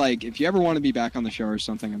want to be back on the show or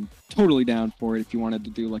something, I'm totally down for it. If you wanted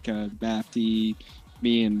to do like a Mafty,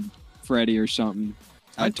 me and Freddie or something,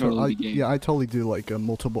 I'd totally be game. Yeah, I totally do like a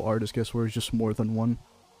multiple artist guest where it's just more than one.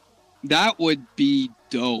 That would be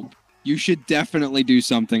dope. You should definitely do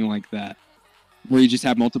something like that, where you just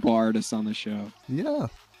have multiple artists on the show. Yeah.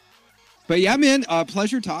 But yeah, man,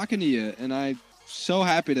 pleasure talking to you, and I'm so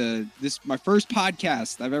happy to. This my first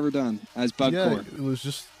podcast I've ever done as BUGCORE. Yeah, it was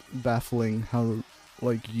just baffling how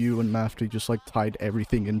like you and Mafty just like tied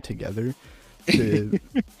everything in together to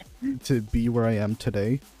to be where I am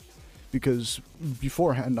today, because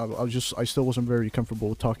beforehand I still wasn't very comfortable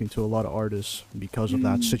with talking to a lot of artists because of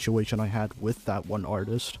that situation I had with that one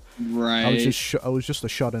artist. Right. I was just a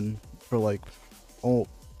shut-in for like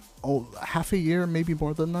half a year, maybe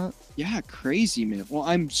more than that. Yeah, crazy, man. Well,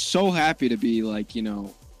 I'm so happy to be like, you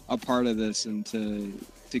know, a part of this and to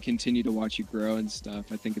continue to watch you grow and stuff.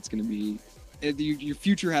 I think it's going to be your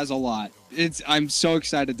future has a lot. I'm so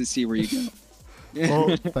excited to see where you go.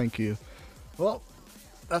 Well, thank you. Well,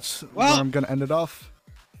 that's where I'm gonna end it off.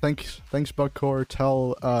 Thanks, BUGCORE.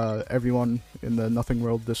 Tell everyone in the Nothing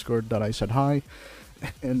World Discord that I said hi,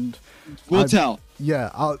 and we'll tell.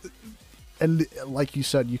 Yeah, and like you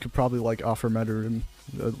said, you could probably like offer Metaroom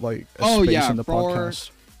like a space in the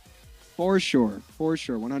podcast. For sure,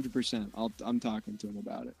 100%. I'm talking to him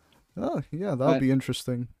about it. Oh yeah, that would be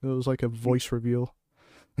interesting. It was like a voice reveal.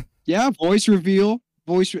 Yeah, voice reveal.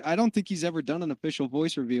 I don't think he's ever done an official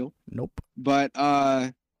voice reveal. Nope. But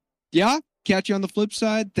yeah, catch you on the flip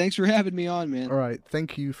side. Thanks for having me on, man. All right,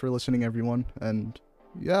 thank you for listening, everyone, and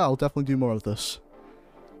yeah, I'll definitely do more of this.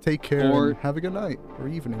 Take care and have a good night, or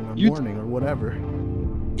evening, or morning, or whatever.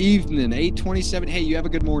 Evening, 8:27. Hey, you have a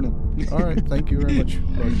good morning. All right, thank you very much.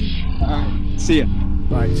 All right, see ya.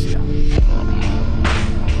 Bye, see ya.